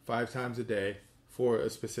 5 times a day for a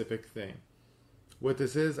specific thing. What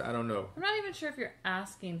this is, I don't know. I'm not even sure if you're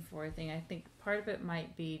asking for a thing. I think part of it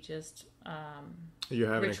might be just you're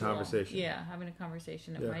having ritual. A conversation. Yeah, having a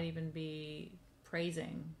conversation. It might even be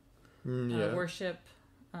praising, worship.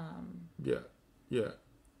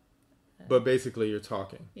 But basically, you're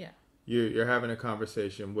talking. Yeah. You're having a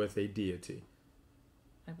conversation with a deity.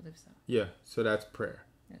 I believe so. Yeah, so that's prayer.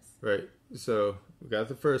 Yes. Right. So we got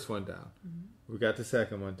the first one down. We got the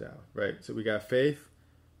second one down. Right. So we got faith.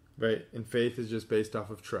 Right. And faith is just based off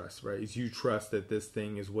of trust. Right. Is you trust that this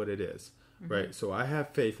thing is what it is. Right. So I have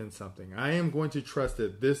faith in something. I am going to trust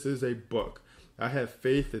that this is a book. I have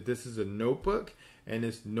faith that this is a notebook, and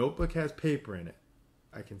this notebook has paper in it.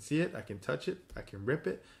 I can see it. I can touch it. I can rip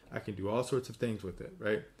it. I can do all sorts of things with it.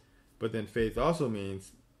 Right. But then faith also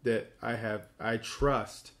means that I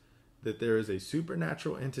trust that there is a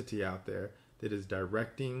supernatural entity out there that is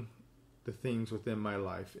directing the things within my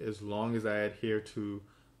life, as long as I adhere to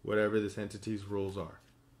whatever this entity's rules are.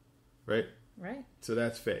 Right? Right. So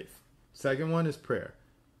that's faith. Second one is prayer.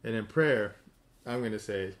 And in prayer, I'm going to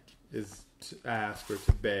say, is to ask or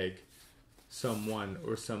to beg someone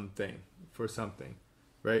or something for something.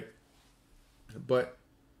 Right? But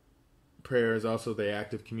prayer is also the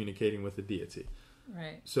act of communicating with the deity.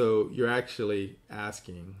 Right. So you're actually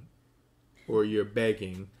asking or you're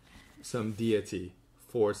begging some deity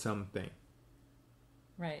for something.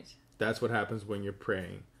 Right. That's what happens when you're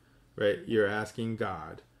praying, right? You're asking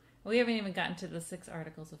God. We haven't even gotten to the 6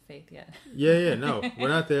 articles of faith yet. No, we're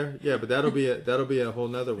not there. Yeah, but that'll be a whole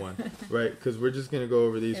nother one, right? Because we're just going to go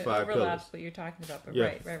over these 5 pillars. Overlaps what you're talking about, but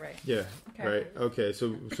right. Yeah, okay. Right. Okay,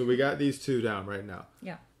 so we got these 2 down right now.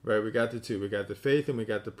 Yeah. Right, we got the 2. We got the faith and we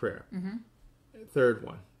got the prayer. Third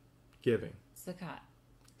one, giving. Zakat.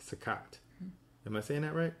 Am I saying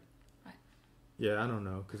that right? Yeah, I don't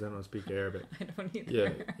know because I don't speak Arabic. I don't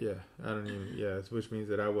either. Yeah, I don't even. Yeah, which means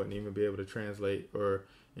that I wouldn't even be able to translate or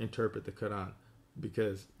interpret the Quran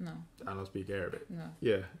because I don't speak Arabic. No.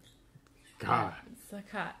 Yeah, God.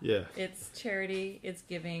 Zakat. Yeah. It's charity. It's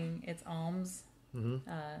giving. It's alms. Mm-hmm.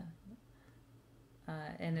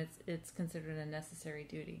 And it's considered a necessary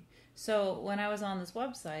duty. So when I was on this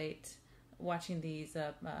website watching these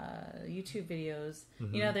YouTube videos,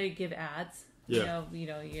 Mm-hmm. you know, they give ads. Yeah. You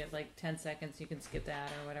have like 10 seconds. You can skip the ad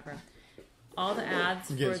or whatever. All the ads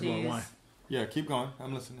for Get some more these. wine. Yeah, keep going.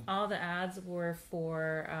 I'm listening. All the ads were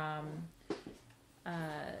for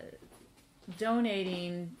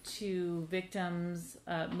donating to victims,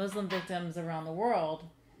 Muslim victims around the world,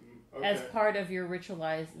 as part of your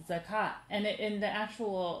ritualized zakat. And in the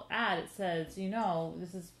actual ad, it says,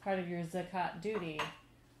 this is part of your zakat duty.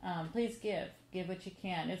 Please give what you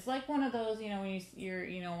can. It's like one of those, when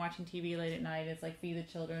you're watching TV late at night, it's like feed the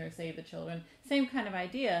children or save the children. Same kind of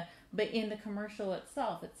idea, but in the commercial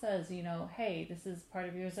itself, it says, hey, this is part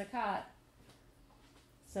of your zakat,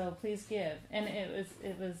 so please give. And it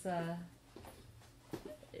was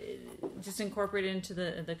just incorporated into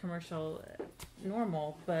the commercial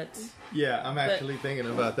normal, but yeah, I'm actually thinking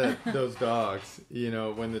about that. Those dogs,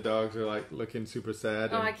 when the dogs are like looking super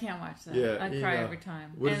sad. I can't watch that. Yeah, I cry every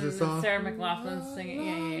time. What is the song? Sarah McLachlan's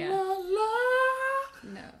singing. Yeah.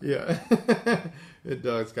 No. Yeah. The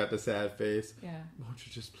dog's got the sad face. Yeah. Won't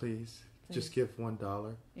you just please just give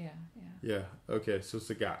 $1? Yeah. Yeah. Okay. So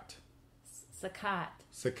zakat.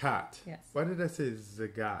 Zakat. Yes. Why did I say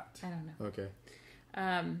zakat? I don't know. Okay.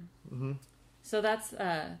 So that's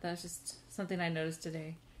just something I noticed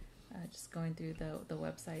today, just going through the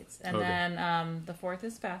websites. And then the fourth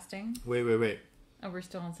is fasting. Wait. Oh, we're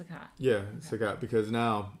still on zakat. Yeah, zakat, because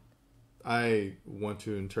now I want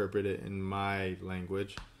to interpret it in my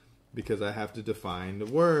language because I have to define the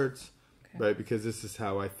words, right? Because this is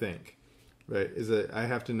how I think, right? Is that I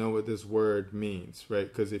have to know what this word means, right?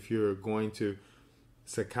 Because if you're going to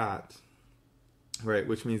zakat, right,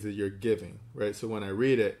 which means that you're giving, right? So when I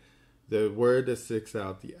read it, the word that sticks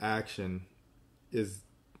out, the action, is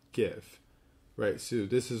give, right? So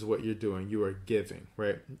this is what you're doing. You are giving,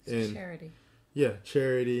 right? It's charity. Yeah,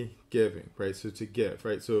 charity, giving, right? So to give,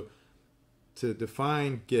 right? So to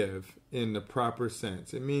define give in the proper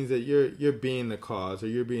sense, it means that you're being the cause or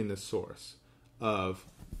you're being the source of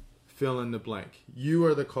fill in the blank. You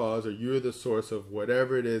are the cause or you're the source of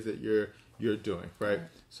whatever it is that you're doing, right?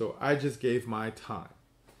 So I just gave my time,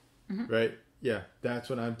 right? Yeah, that's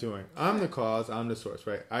what I'm doing. I'm the cause, I'm the source,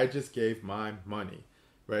 right? I just gave my money,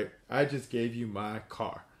 right? I just gave you my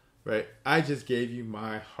car, right? I just gave you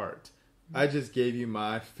my heart. I just gave you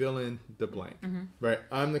my fill in the blank, right?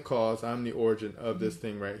 I'm the cause, I'm the origin of this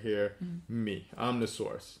thing right here, me. I'm the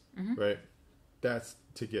source, right? That's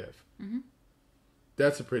to give.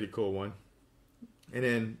 That's a pretty cool one. And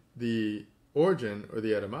then the origin or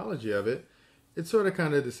the etymology of it, it's sort of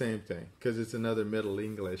kind of the same thing because it's another Middle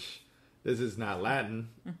English. This is not Latin.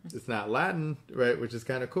 It's not Latin, right? Which is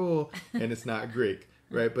kind of cool. And it's not Greek,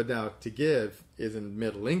 right? But now to give is a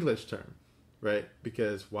Middle English term, right?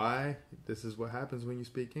 Because why? This is what happens when you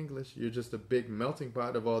speak English. You're just a big melting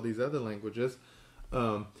pot of all these other languages.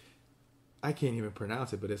 I can't even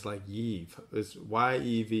pronounce it, but it's like Yeve. It's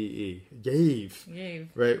Yeve. Yave.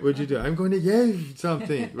 Right? What'd you do? I'm going to Yave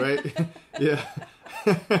something, right? Yeah.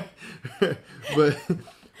 But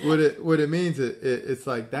what it means, it's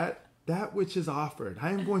like that which is offered. I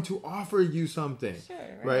am going to offer you something, sure,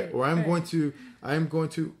 right? Or I am going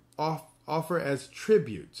to offer as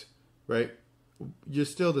tribute, right? You're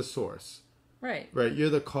still the source, right? You're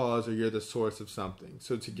the cause or you're the source of something.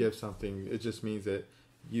 So to give something, it just means that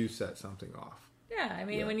you set something off. Yeah, I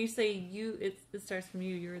mean, when you say you, it starts from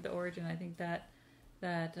you. You're the origin. I think that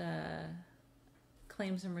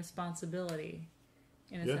claims some responsibility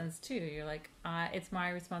in a sense too. You're like, it's my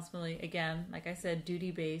responsibility. Again, like I said,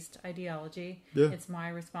 duty-based ideology. Yeah. It's my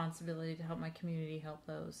responsibility to help my community, help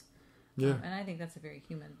those. Yeah. And I think that's a very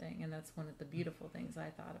human thing, and that's one of the beautiful things I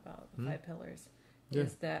thought about the 5 pillars. Yeah.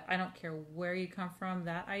 Is that I don't care where you come from.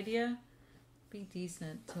 That idea, be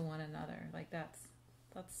decent to one another. Like that's.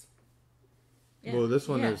 Yeah. Well, this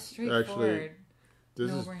one is actually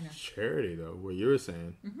this No-brainer. is charity though. What you were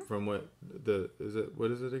saying from what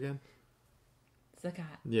what is it again?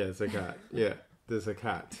 Zakat. Yeah, zakat. Yeah, the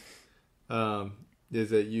zakat is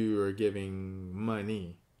that you are giving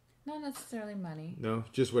money. Not necessarily money. No,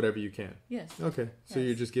 just whatever you can. Yes. Okay, so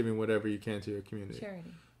you're just giving whatever you can to your community.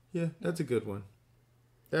 Charity. Yeah, that's a good one.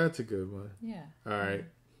 That's a good one. Yeah. All right.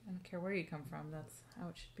 I don't care where you come from. That's how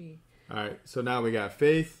it should be. All right. So now we got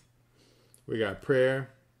faith, we got prayer,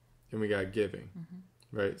 and we got giving.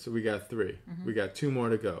 Right? So we got 3. We got 2 more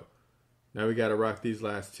to go. Now we got to rock these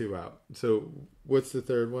last 2 out. So what's the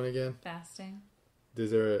third one again? Fasting.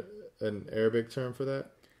 Is there an Arabic term for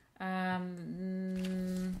that?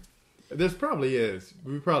 This probably is.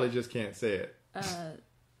 We probably just can't say it.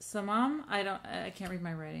 Samam? I can't read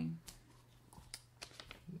my writing.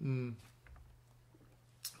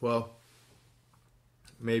 Well,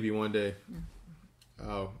 maybe one day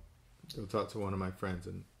I'll talk to one of my friends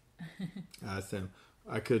and ask them.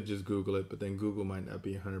 I could just Google it, but then Google might not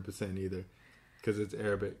be 100% either because it's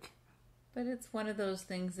Arabic. But it's one of those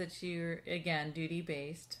things that you're, again,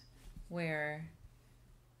 duty-based, where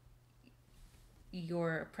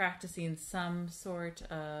you're practicing some sort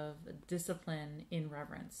of discipline in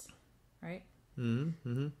reverence, right?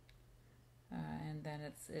 Mm-hmm. And then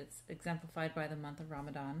it's exemplified by the month of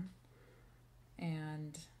Ramadan.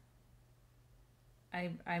 And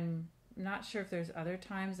I'm not sure if there's other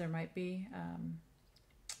times. There might be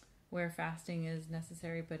where fasting is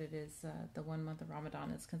necessary, but it is the 1 month of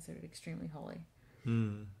Ramadan is considered extremely holy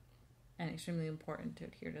and extremely important to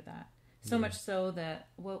adhere to that. So much so that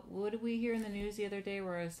what did we hear in the news the other day,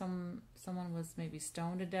 where someone was maybe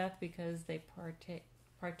stoned to death because they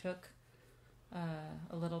partook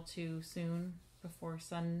a little too soon before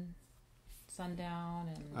sundown,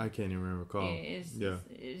 and I can't even recall. It's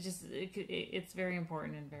very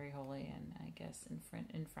important and very holy, and I guess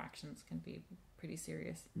infractions can be pretty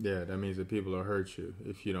serious. Yeah, that means that people will hurt you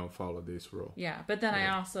if you don't follow this rule. Yeah, but then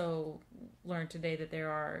I also learned today that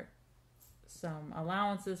there are some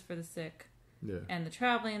allowances for the sick and the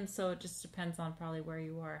traveling, so it just depends on probably where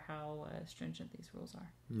you are, how stringent these rules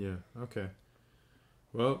are. Yeah, okay.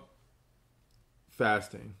 Well,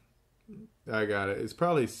 fasting. I got it. It's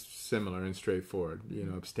probably similar and straightforward,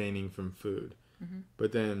 abstaining from food. Mm-hmm.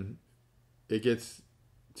 But then it gets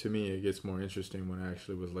more interesting when I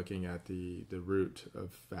actually was looking at the root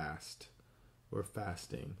of fast or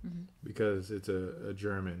fasting, because it's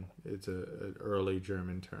an early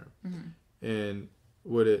German term. Mm-hmm. And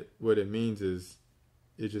what it means is,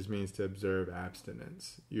 it just means to observe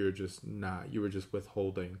abstinence. You were just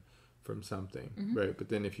withholding from something, right? But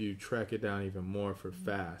then if you track it down even more for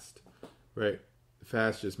fast, right?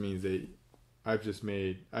 Fast just means that I've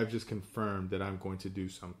just confirmed that I'm going to do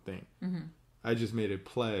something. Mm-hmm. I just made a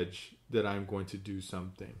pledge that I'm going to do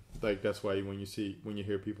something. Like, that's why when you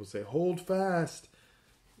hear people say, hold fast,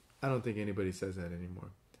 I don't think anybody says that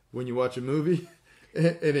anymore. When you watch a movie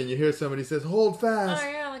and then you hear somebody says, hold fast. Oh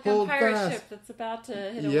yeah, like a pirate ship that's about to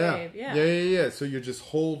hit a wave. Yeah. So you're just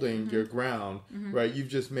holding your ground, right? You've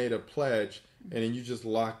just made a pledge, and then you just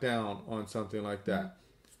lock down on something like that.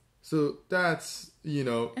 So that's,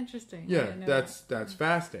 interesting. Yeah, that's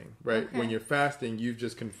fasting, right? Okay. When you're fasting, you've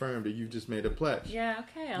just confirmed that you've just made a pledge. Yeah,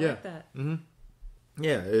 okay, I like that. Mm-hmm.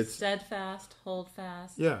 Yeah, it's steadfast, hold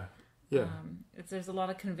fast. Yeah. There's a lot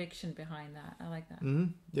of conviction behind that. I like that.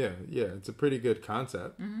 Mm-hmm. Yeah, it's a pretty good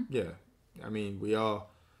concept. Mm-hmm. Yeah, I mean, we all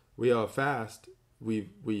fast.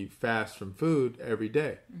 We fast from food every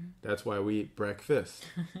day. Mm-hmm. That's why we eat breakfast,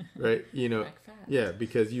 right? Breakfast. Yeah,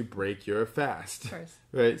 because you break your fast, first.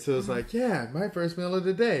 Right? So it's like, my first meal of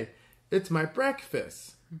the day, it's my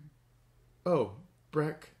breakfast. Mm-hmm. Oh,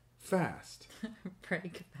 breakfast.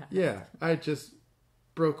 Break fast. Yeah, I just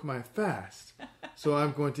broke my fast, so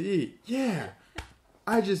I'm going to eat. Yeah,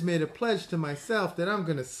 I just made a pledge to myself that I'm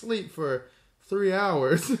going to sleep for 3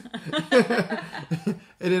 hours and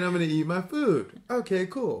then I'm going to eat my food. Okay,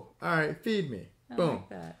 cool. All right, feed me. Boom. Like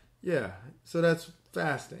that. Yeah, so that's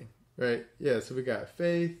fasting, right? Yeah, so we got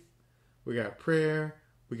faith, we got prayer,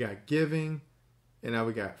 we got giving, and now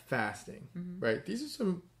we got fasting, right? These are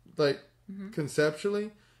some,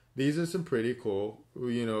 conceptually, these are some pretty cool,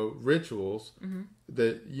 rituals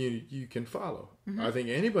that you can follow. I think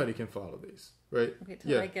anybody can follow these, right? Okay,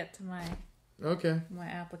 till I get to my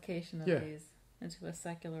application of these into a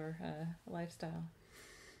secular lifestyle.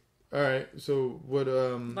 All right, so what?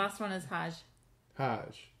 Last one is Hajj.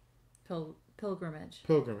 Hajj. Pilgrimage.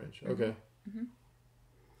 Pilgrimage. Okay. Mm-hmm.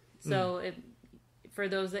 So for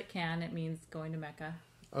those that can, it means going to Mecca.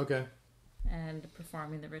 Okay. And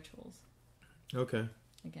performing the rituals. Okay.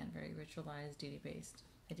 Again, very ritualized, duty-based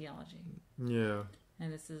ideology. Yeah.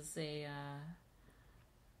 And this is a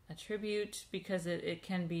tribute because it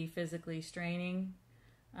can be physically straining,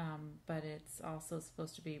 but it's also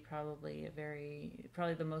supposed to be probably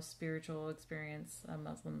the most spiritual experience a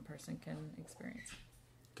Muslim person can experience.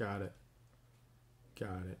 Got it.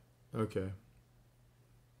 Okay.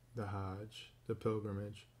 The Hajj, the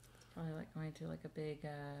pilgrimage. Probably like going to like a big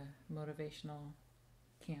motivational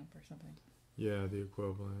camp or something. Yeah, the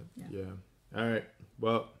equivalent. Yeah. All right.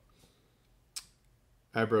 Well,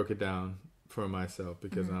 I broke it down for myself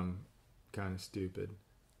because I'm kind of stupid.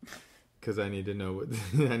 Because I need to know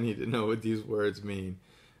what these words mean.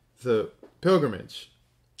 So, pilgrimage,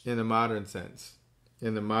 in the modern sense,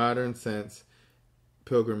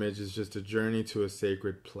 pilgrimage is just a journey to a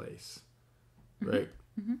sacred place, right?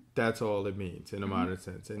 Mm-hmm. That's all it means in a modern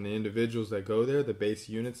sense. And the individuals that go there, the base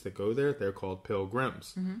units that go there, they're called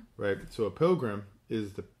pilgrims, right? So a pilgrim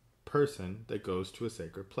is the person that goes to a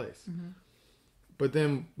sacred place. But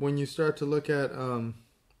then when you start to look at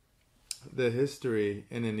the history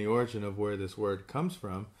and in the origin of where this word comes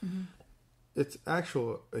from, it's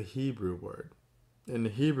actual a Hebrew word. And the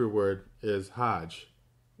Hebrew word is Hajj.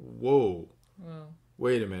 Whoa.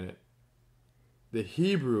 Wait a minute. The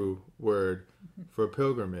Hebrew word for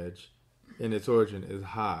pilgrimage in its origin is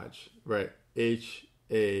Hajj, right? H-A-G-H.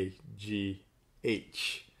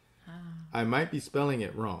 I might be spelling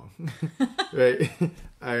it wrong, right?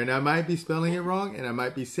 And I might be spelling it wrong, and I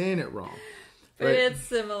might be saying it wrong. But right? it's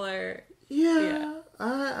similar. Yeah.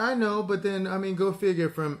 I know, but then, I mean, go figure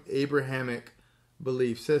from Abrahamic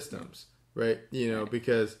belief systems, right? You know,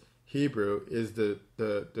 because Hebrew is the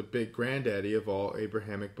big granddaddy of all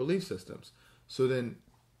Abrahamic belief systems. So then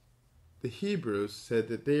the Hebrews said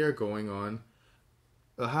that they are going on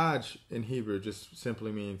a Hajj in Hebrew just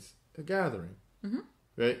simply means a gathering,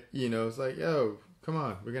 right? You know, it's like, yo, come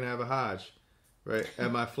on, we're going to have a Hajj, right?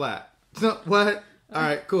 At my flat. So what? All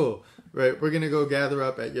right, cool. Right, we're gonna go gather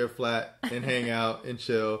up at your flat and hang out and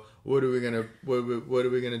chill. What are we gonna do?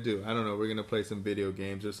 I don't know. We're gonna play some video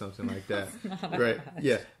games or something like that. Right?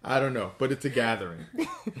 Yeah, I don't know, but it's a gathering.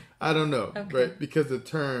 I don't know, right? Because the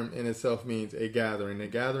term in itself means a gathering. A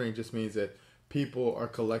gathering just means that people are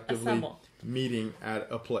collectively meeting at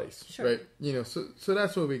a place, right? You know, so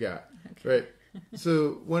that's what we got, right?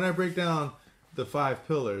 So when I break down the 5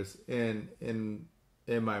 pillars in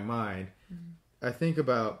my mind. I think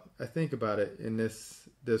about it in this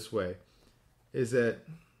way, is that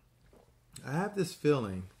I have this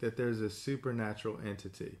feeling that there's a supernatural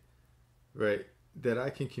entity, right, that I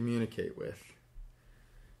can communicate with.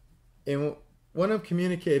 And when I'm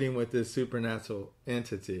communicating with this supernatural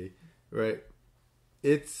entity, right,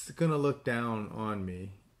 it's going to look down on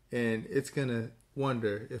me and it's going to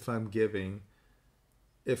wonder if I'm being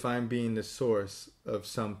the source of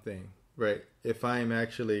something, right? If I am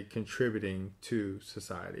actually contributing to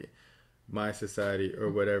society, my society,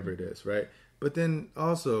 or whatever it is, right? But then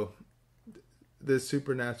also, this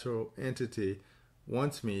supernatural entity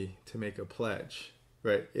wants me to make a pledge,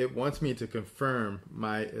 right? It wants me to confirm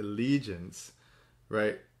my allegiance,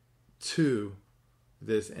 right, to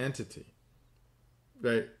this entity,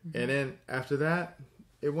 right? And then after that,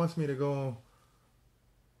 it wants me to go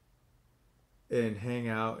and hang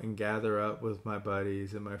out and gather up with my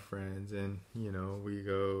buddies and my friends, and you know, we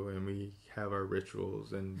go and we have our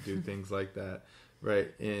rituals and do things like that,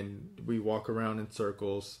 right? And we walk around in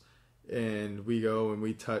circles, and we go and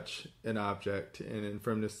we touch an object, and then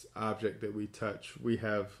from this object that we touch, we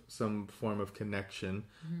have some form of connection,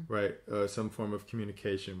 right? Some form of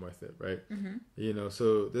communication with it, right? You know,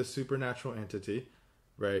 so this supernatural entity,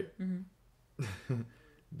 right,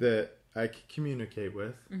 that I can communicate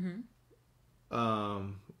with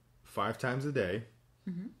 5 times a day,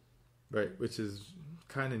 right, which is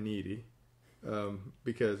kind of needy,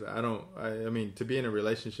 because I mean, to be in a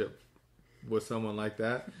relationship with someone like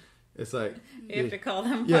that, it's like you have to call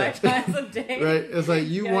them 5 times a day, right? It's like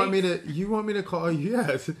you want me to call you,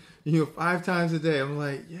 yes, 5 times a day. I'm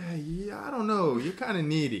like, yeah, I don't know, you're kind of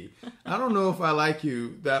needy. I don't know if I like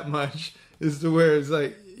you that much. Is to where it's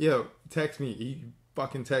like, yo, text me. You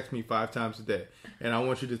fucking text me 5 times a day, and I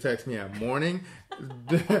want you to text me at morning.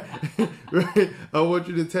 Right? I want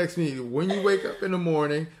you to text me when you wake up in the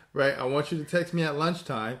morning. Right? I want you to text me at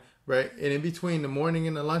lunchtime. Right? And in between the morning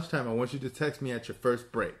and the lunchtime, I want you to text me at your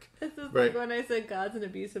first break. This is like when I said God's an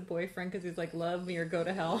abusive boyfriend because he's like, love me or go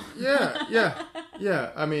to hell.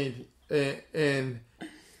 Yeah. I mean, and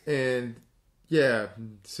yeah,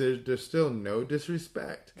 so there's still no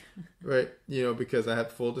disrespect, right? You know, because I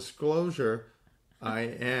have full disclosure.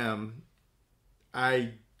 I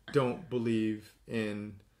don't believe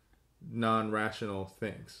in non-rational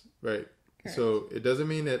things, right? Correct. So it doesn't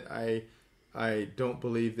mean that I don't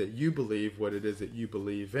believe that you believe what it is that you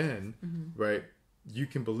believe in, right? You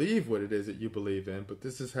can believe what it is that you believe in, but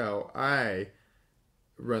this is how I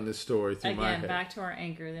run the story through my head. Again, back to our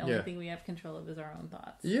anchor. The only thing we have control of is our own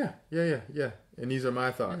thoughts. Yeah. And these are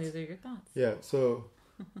my thoughts. And these are your thoughts. Yeah, so...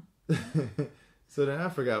 So then I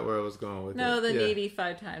forgot where I was going with it. No, the needy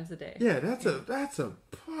 5 times a day. Yeah, that's a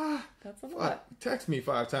lot. Text me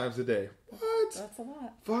 5 times a day. What? That's a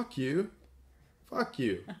lot. Fuck you.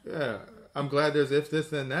 Yeah. I'm glad there's if, this,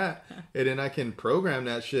 then that. And then I can program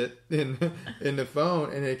that shit in the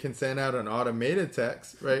phone, and it can send out an automated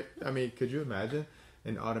text, right? I mean, could you imagine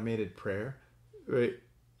an automated prayer? Right?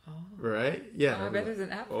 Right? Yeah. Oh, I bet there's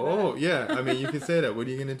an app for Oh, that. yeah. I mean, you can say that. What are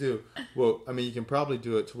you going to do? Well, I mean, you can probably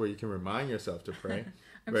do it to where you can remind yourself to pray.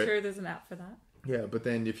 I'm right? sure there's an app for that. Yeah, but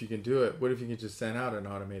then if you can do it, what if you can just send out an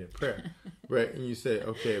automated prayer? Right? And you say,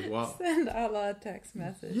 okay, well... Send Allah a text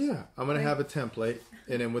message. Yeah, I'm going to have a template.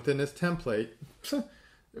 And then within this template,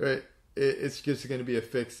 right, it's just going to be a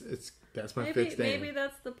fix. That's my fixed aim. Maybe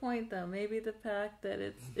that's the point, though. Maybe the fact that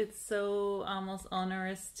it's so almost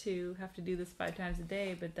onerous to have to do this 5 times a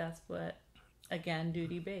day, but that's what, again,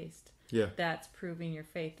 duty-based. Yeah. That's proving your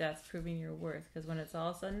faith. That's proving your worth. Because when it's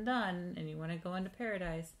all said and done and you want to go into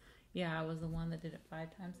paradise, yeah, I was the one that did it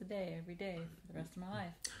 5 times a day, every day, for the rest of my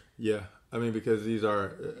life. Yeah. I mean, because these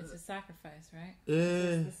are... it's a sacrifice, right?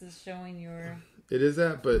 Yeah. This is showing your... It is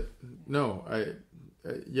that, but no,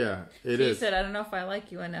 yeah, it so is. You said, I don't know if I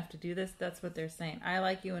like you enough to do this. That's what they're saying. I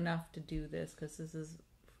like you enough to do this because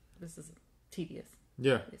this is tedious.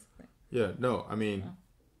 Yeah. Basically. Yeah. No, I mean,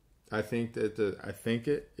 I think that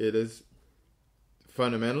it is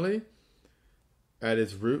fundamentally at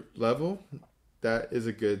its root level, that is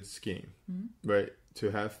a good scheme, right? To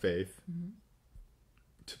have faith,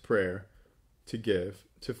 to prayer, to give,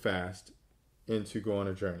 to fast, and to go on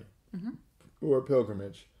a journey or a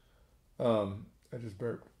pilgrimage. I just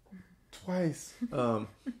burped twice.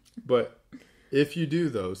 But if you do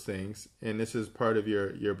those things, and this is part of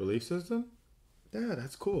your belief system, yeah,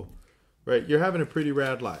 that's cool, right? You're having a pretty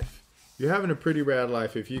rad life. You're having a pretty rad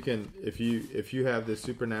life if you have this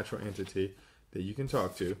supernatural entity that you can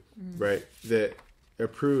talk to, right? That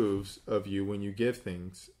approves of you when you give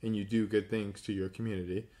things and you do good things to your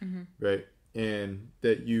community, right? And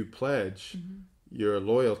that you pledge your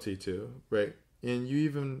loyalty to, right? And you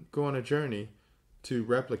even go on a journey to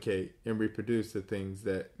replicate and reproduce the things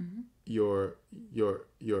that your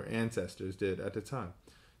ancestors did at the time.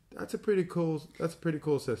 That's a pretty cool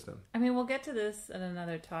system. I mean, we'll get to this in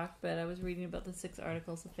another talk, but I was reading about the 6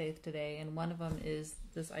 articles of faith today, and one of them is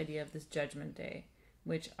this idea of this judgment day,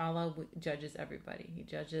 which Allah judges everybody. He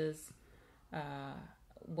judges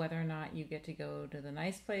whether or not you get to go to the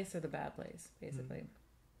nice place or the bad place, basically.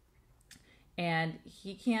 And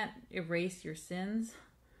he can't erase your sins,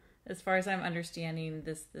 as far as I'm understanding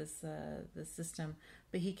this system,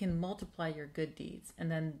 but he can multiply your good deeds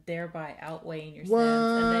and then thereby outweighing your sins,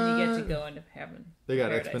 and then you get to go into heaven. They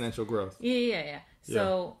got paradise. Exponential growth. Yeah.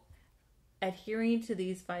 So adhering to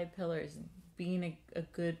these 5 pillars, being a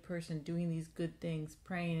good person, doing these good things,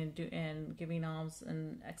 praying and giving alms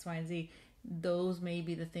and X, Y, and Z, those may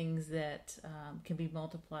be the things that can be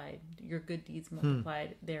multiplied, your good deeds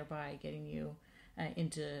multiplied, thereby getting you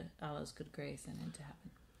into Allah's good grace and into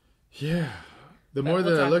heaven. Yeah. The more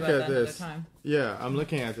that I look at this, I'm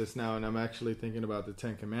looking at this now, and I'm actually thinking about the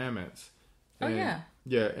 10 Commandments. And,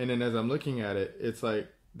 yeah, and then as I'm looking at it, it's like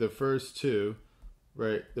the first 2,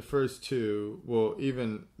 right? The first 2, well,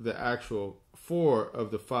 even the actual 4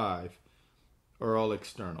 of the 5 are all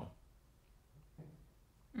external.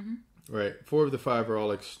 Right? 4 of the 5 are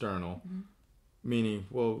all external, meaning,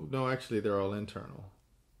 well, no, actually, they're all internal.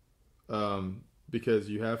 Because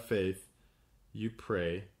you have faith, you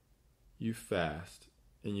pray, you fast,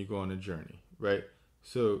 and you go on a journey, right?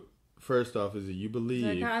 So, first off is that you believe...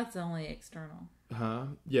 So God's only external.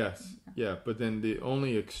 Yes. Yeah, but then the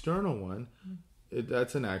only external one,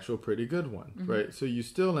 that's an actual pretty good one, right? So you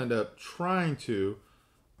still end up trying to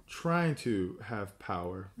have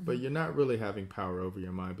power, but you're not really having power over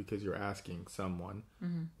your mind because you're asking someone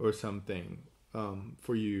or something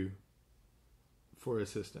for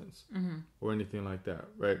assistance or anything like that,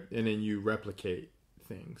 right? And then you replicate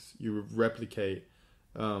things. You replicate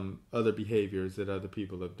other behaviors that other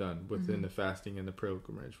people have done within the fasting and the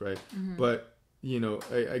pilgrimage, right? But,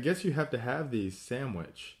 I guess you have to have these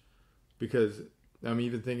sandwich, because I'm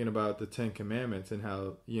even thinking about the 10 Commandments and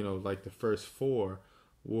how, like the first 4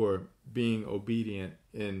 were being obedient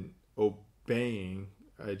and obeying.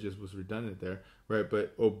 I just was redundant there, right?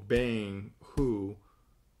 But obeying who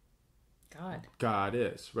God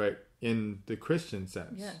is, right? In the Christian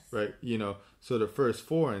sense, right? So the first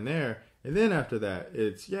 4 in there, and then after that,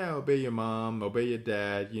 it's obey your mom, obey your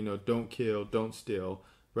dad, don't kill, don't steal,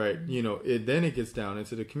 right? Then it gets down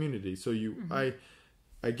into the community. So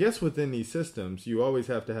I guess within these systems, you always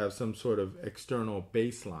have to have some sort of external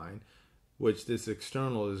baseline, which this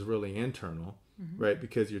external is really internal, right?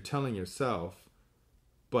 Because you're telling yourself,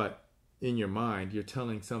 but in your mind, you're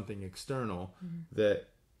telling something external that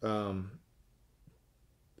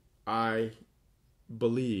I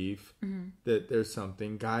believe that there's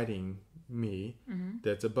something guiding me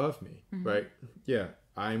that's above me, right? Yeah,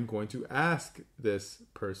 I'm going to ask this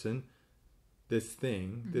person, this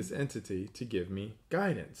thing, this entity to give me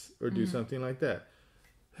guidance or do something like that.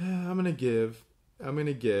 I'm gonna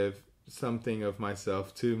give something of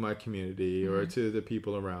myself to my community or to the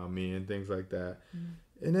people around me and things like that.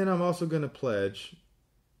 And then I'm also gonna pledge,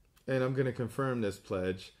 and I'm gonna confirm this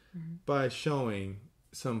pledge by showing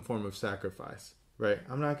some form of sacrifice. Right?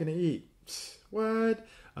 I'm not gonna eat. What?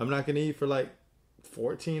 I'm not gonna eat for like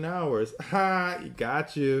 14 hours. Ha!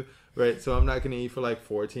 Got you. Right? So I'm not gonna eat for like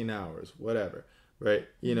 14 hours. Whatever. Right?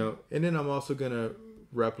 You know. And then I'm also gonna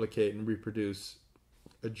replicate and reproduce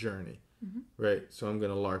a journey. Right? So I'm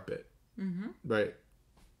gonna LARP it. Right?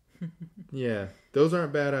 Yeah. Those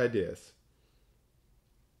aren't bad ideas.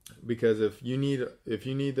 Because if you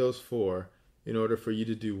need those four in order for you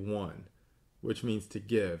to do one, which means to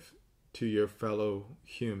give to your fellow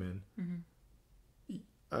human,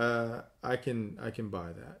 I can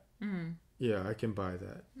buy that. Yeah, I can buy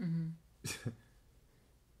that.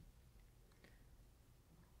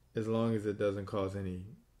 As long as it doesn't cause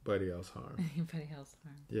anybody else harm.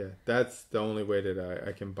 Yeah, that's the only way that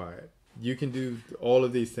I can buy it. You can do all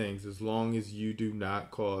of these things as long as you do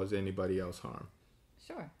not cause anybody else harm.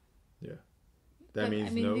 Sure. Yeah. That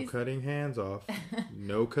means cutting hands off.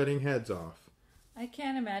 No cutting heads off. I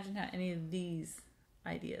can't imagine how any of these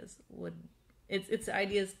ideas would. It's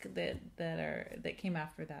ideas that came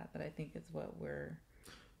after that I think is what we're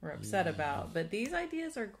upset about. But these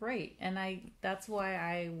ideas are great, and that's why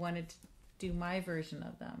I wanted to do my version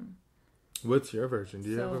of them. What's your version? Do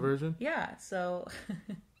you have a version? Yeah. So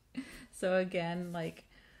again, like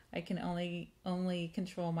I can only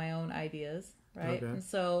control my own ideas, right? Okay. And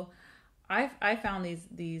so I found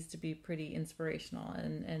these to be pretty inspirational,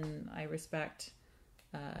 and I respect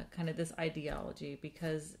kind of this ideology,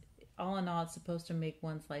 because all in all, it's supposed to make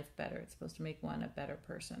one's life better. It's supposed to make one a better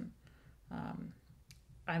person.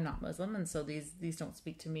 I'm not Muslim, and so these don't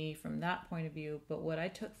speak to me from that point of view. But what I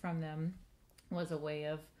took from them was a way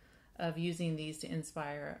of using these to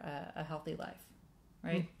inspire a healthy life,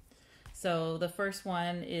 right? So the first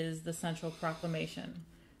one is the central proclamation,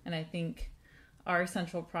 and I think our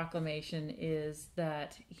central proclamation is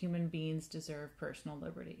that human beings deserve personal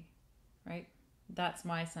liberty, right? That's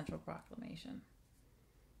my central proclamation.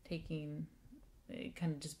 Taking,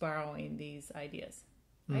 kind of just borrowing these ideas,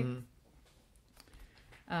 right?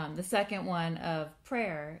 The second one of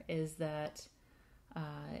prayer is that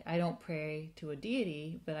I don't pray to a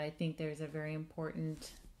deity, but I think there's a very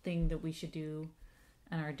important thing that we should do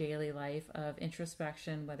in our daily life of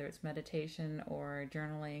introspection, whether it's meditation or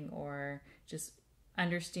journaling or just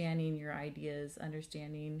understanding your ideas,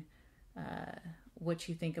 understanding what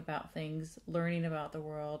you think about things, learning about the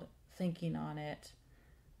world, thinking on it,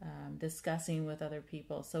 discussing with other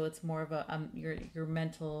people. So it's more of a your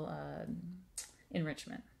mental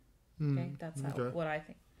enrichment. Okay, that's what I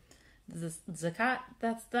think. Zakat,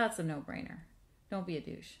 that's a no-brainer. Don't be a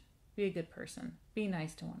douche. Be a good person. Be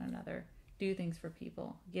nice to one another. Do things for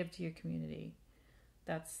people. Give to your community.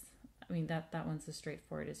 That one's as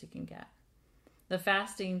straightforward as you can get. The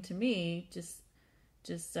fasting to me just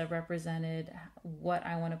represented what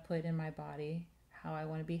I want to put in my body, how I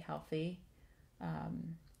want to be healthy.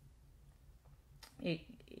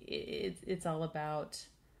 It's all about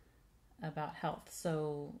health.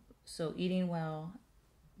 So eating well,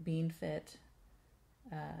 being fit,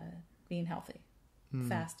 being healthy.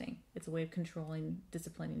 Fasting. It's a way of controlling,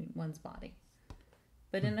 disciplining one's body,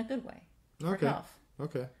 but in a good way for health.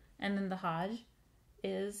 Okay. And then the Hajj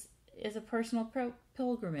is a personal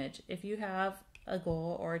pilgrimage. If you have a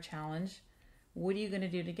goal or a challenge, what are you going to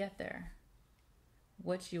do to get there?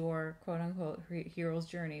 What's your quote unquote hero's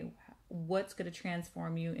journey? What's going to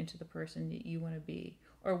transform you into the person that you want to be?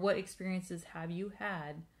 Or what experiences have you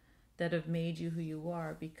had that have made you who you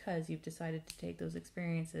are because you've decided to take those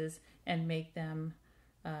experiences and make them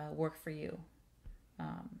work for you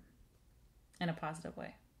in a positive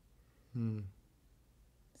way.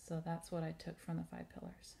 So that's what I took from the 5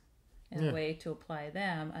 pillars. And a way to apply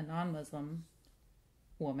them, a non-Muslim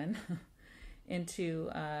woman, into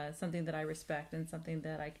something that I respect and something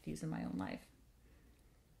that I could use in my own life.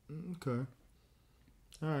 Okay.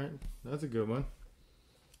 All right. That's a good one.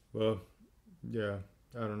 Well, yeah,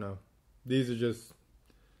 I don't know. These are just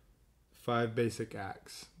 5 basic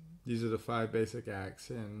acts. These are the 5 basic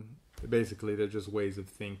acts, and basically they're just ways of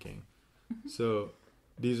thinking. So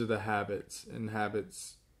these are the habits, and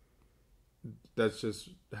habits, that's just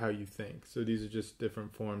how you think. So these are just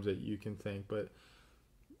different forms that you can think, but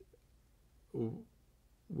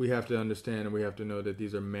we have to understand and we have to know that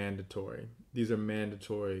these are mandatory. These are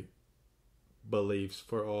mandatory beliefs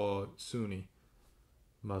for all Sunni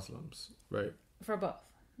Muslims, right? For both.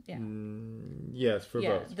 Yeah. Yes, for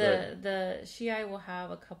both. The Shiite will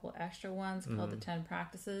have a couple extra ones called the 10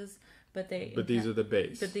 practices, but these are the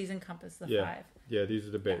base. But these encompass the 5. Yeah, these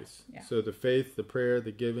are the base. Yeah. So the faith, the prayer,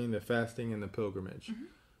 the giving, the fasting, and the pilgrimage,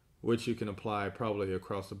 which you can apply probably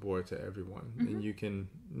across the board to everyone, and you can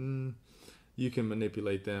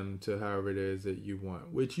manipulate them to however it is that you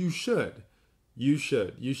want, which you should. You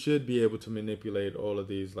should be able to manipulate all of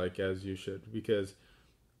these like as you should, because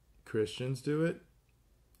Christians do it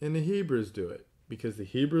and the Hebrews do it, because the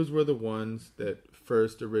Hebrews were the ones that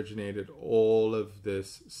first originated all of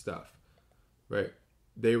this stuff, right?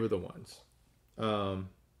 They were the ones.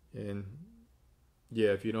 And yeah,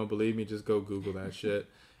 if you don't believe me, just go Google that shit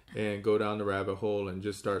and go down the rabbit hole and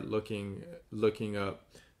just start looking up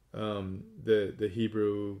the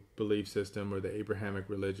Hebrew belief system or the Abrahamic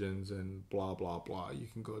religions and blah blah blah. You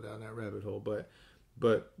can go down that rabbit hole,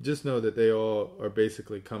 but just know that they all are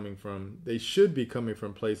basically they should be coming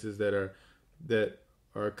from places that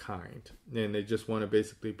are kind, and they just want to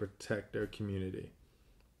basically protect their community.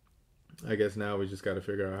 I guess now we just got to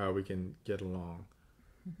figure out how we can get along,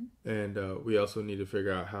 and we also need to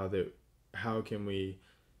figure out how can we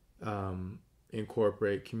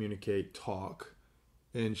incorporate, communicate, talk,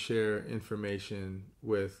 and share information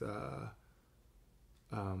with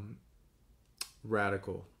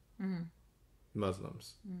radical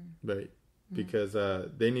Muslims, right? Because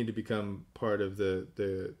they need to become part of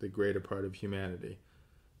the greater part of humanity,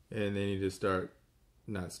 and they need to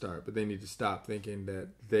they need to stop thinking that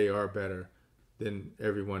they are better than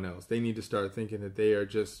everyone else. They need to start thinking that they are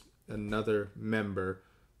just another member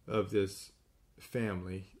of this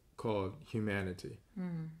family called humanity,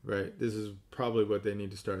 right? This is probably what they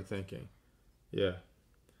need to start thinking. Yeah.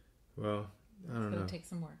 Well, I don't know. It's going to take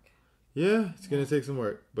some work. Yeah, it's going to take some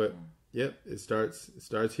work, but yep, it starts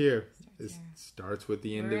here. It starts with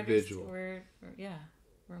the individual. We're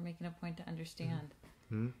making a point to understand.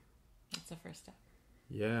 That's the first step.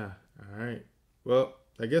 Yeah. All right. Well,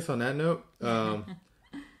 I guess on that note,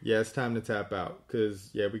 yeah, it's time to tap out, because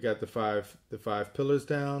we got the five pillars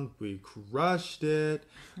down. We crushed it.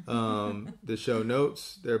 The show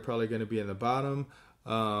notes, they're probably going to be in the bottom.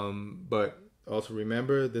 But also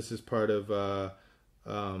remember, this is part of a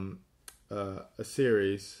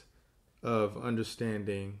series of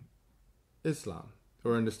understanding Islam,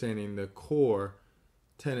 or understanding the core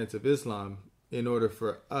tenets of Islam, in order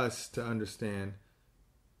for us to understand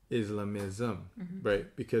Islamism,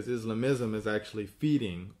 right? Because Islamism is actually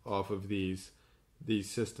feeding off of these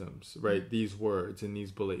systems, right? These words and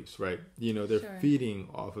these beliefs, right? They're feeding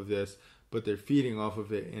off of this, but they're feeding off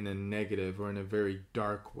of it in a negative or in a very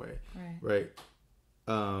dark way, right?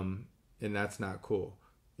 And that's not cool.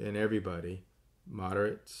 And everybody,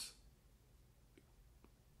 moderates,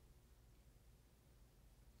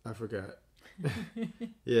 I forgot.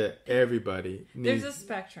 Yeah, everybody needs, there's a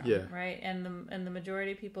spectrum, right? And the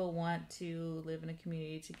majority of people want to live in a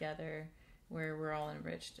community together where we're all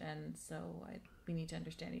enriched, and so we need to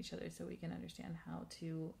understand each other so we can understand how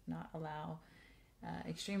to not allow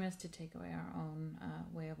extremists to take away our own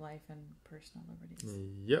way of life and personal liberties.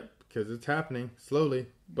 Yep, because it's happening slowly,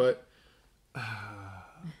 but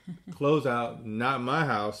close out. Not in my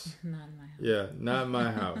house. Not in my house. Yeah, not in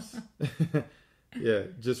my house. Yeah,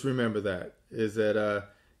 just remember that, is that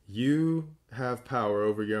you have power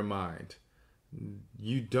over your mind.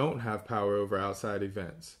 You don't have power over outside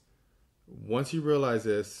events. Once you realize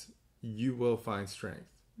this, you will find strength.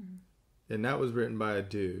 And that was written by a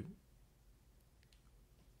dude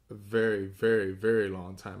a very, very, very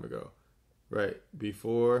long time ago, right?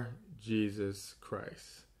 Before Jesus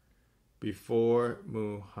Christ, before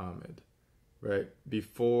Muhammad, right?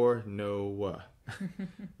 Before Noah,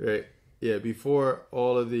 right? Yeah, before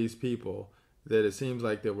all of these people that it seems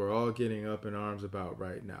like that we're all getting up in arms about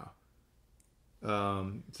right now.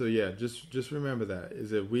 So yeah, just remember that,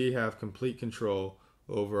 is that we have complete control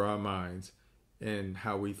over our minds and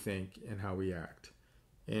how we think and how we act.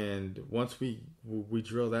 And once we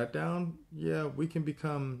drill that down, we can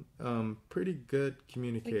become pretty good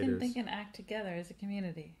communicators. We can think and act together as a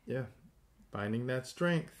community. Yeah, finding that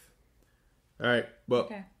strength. All right, well,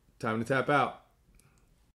 time to tap out.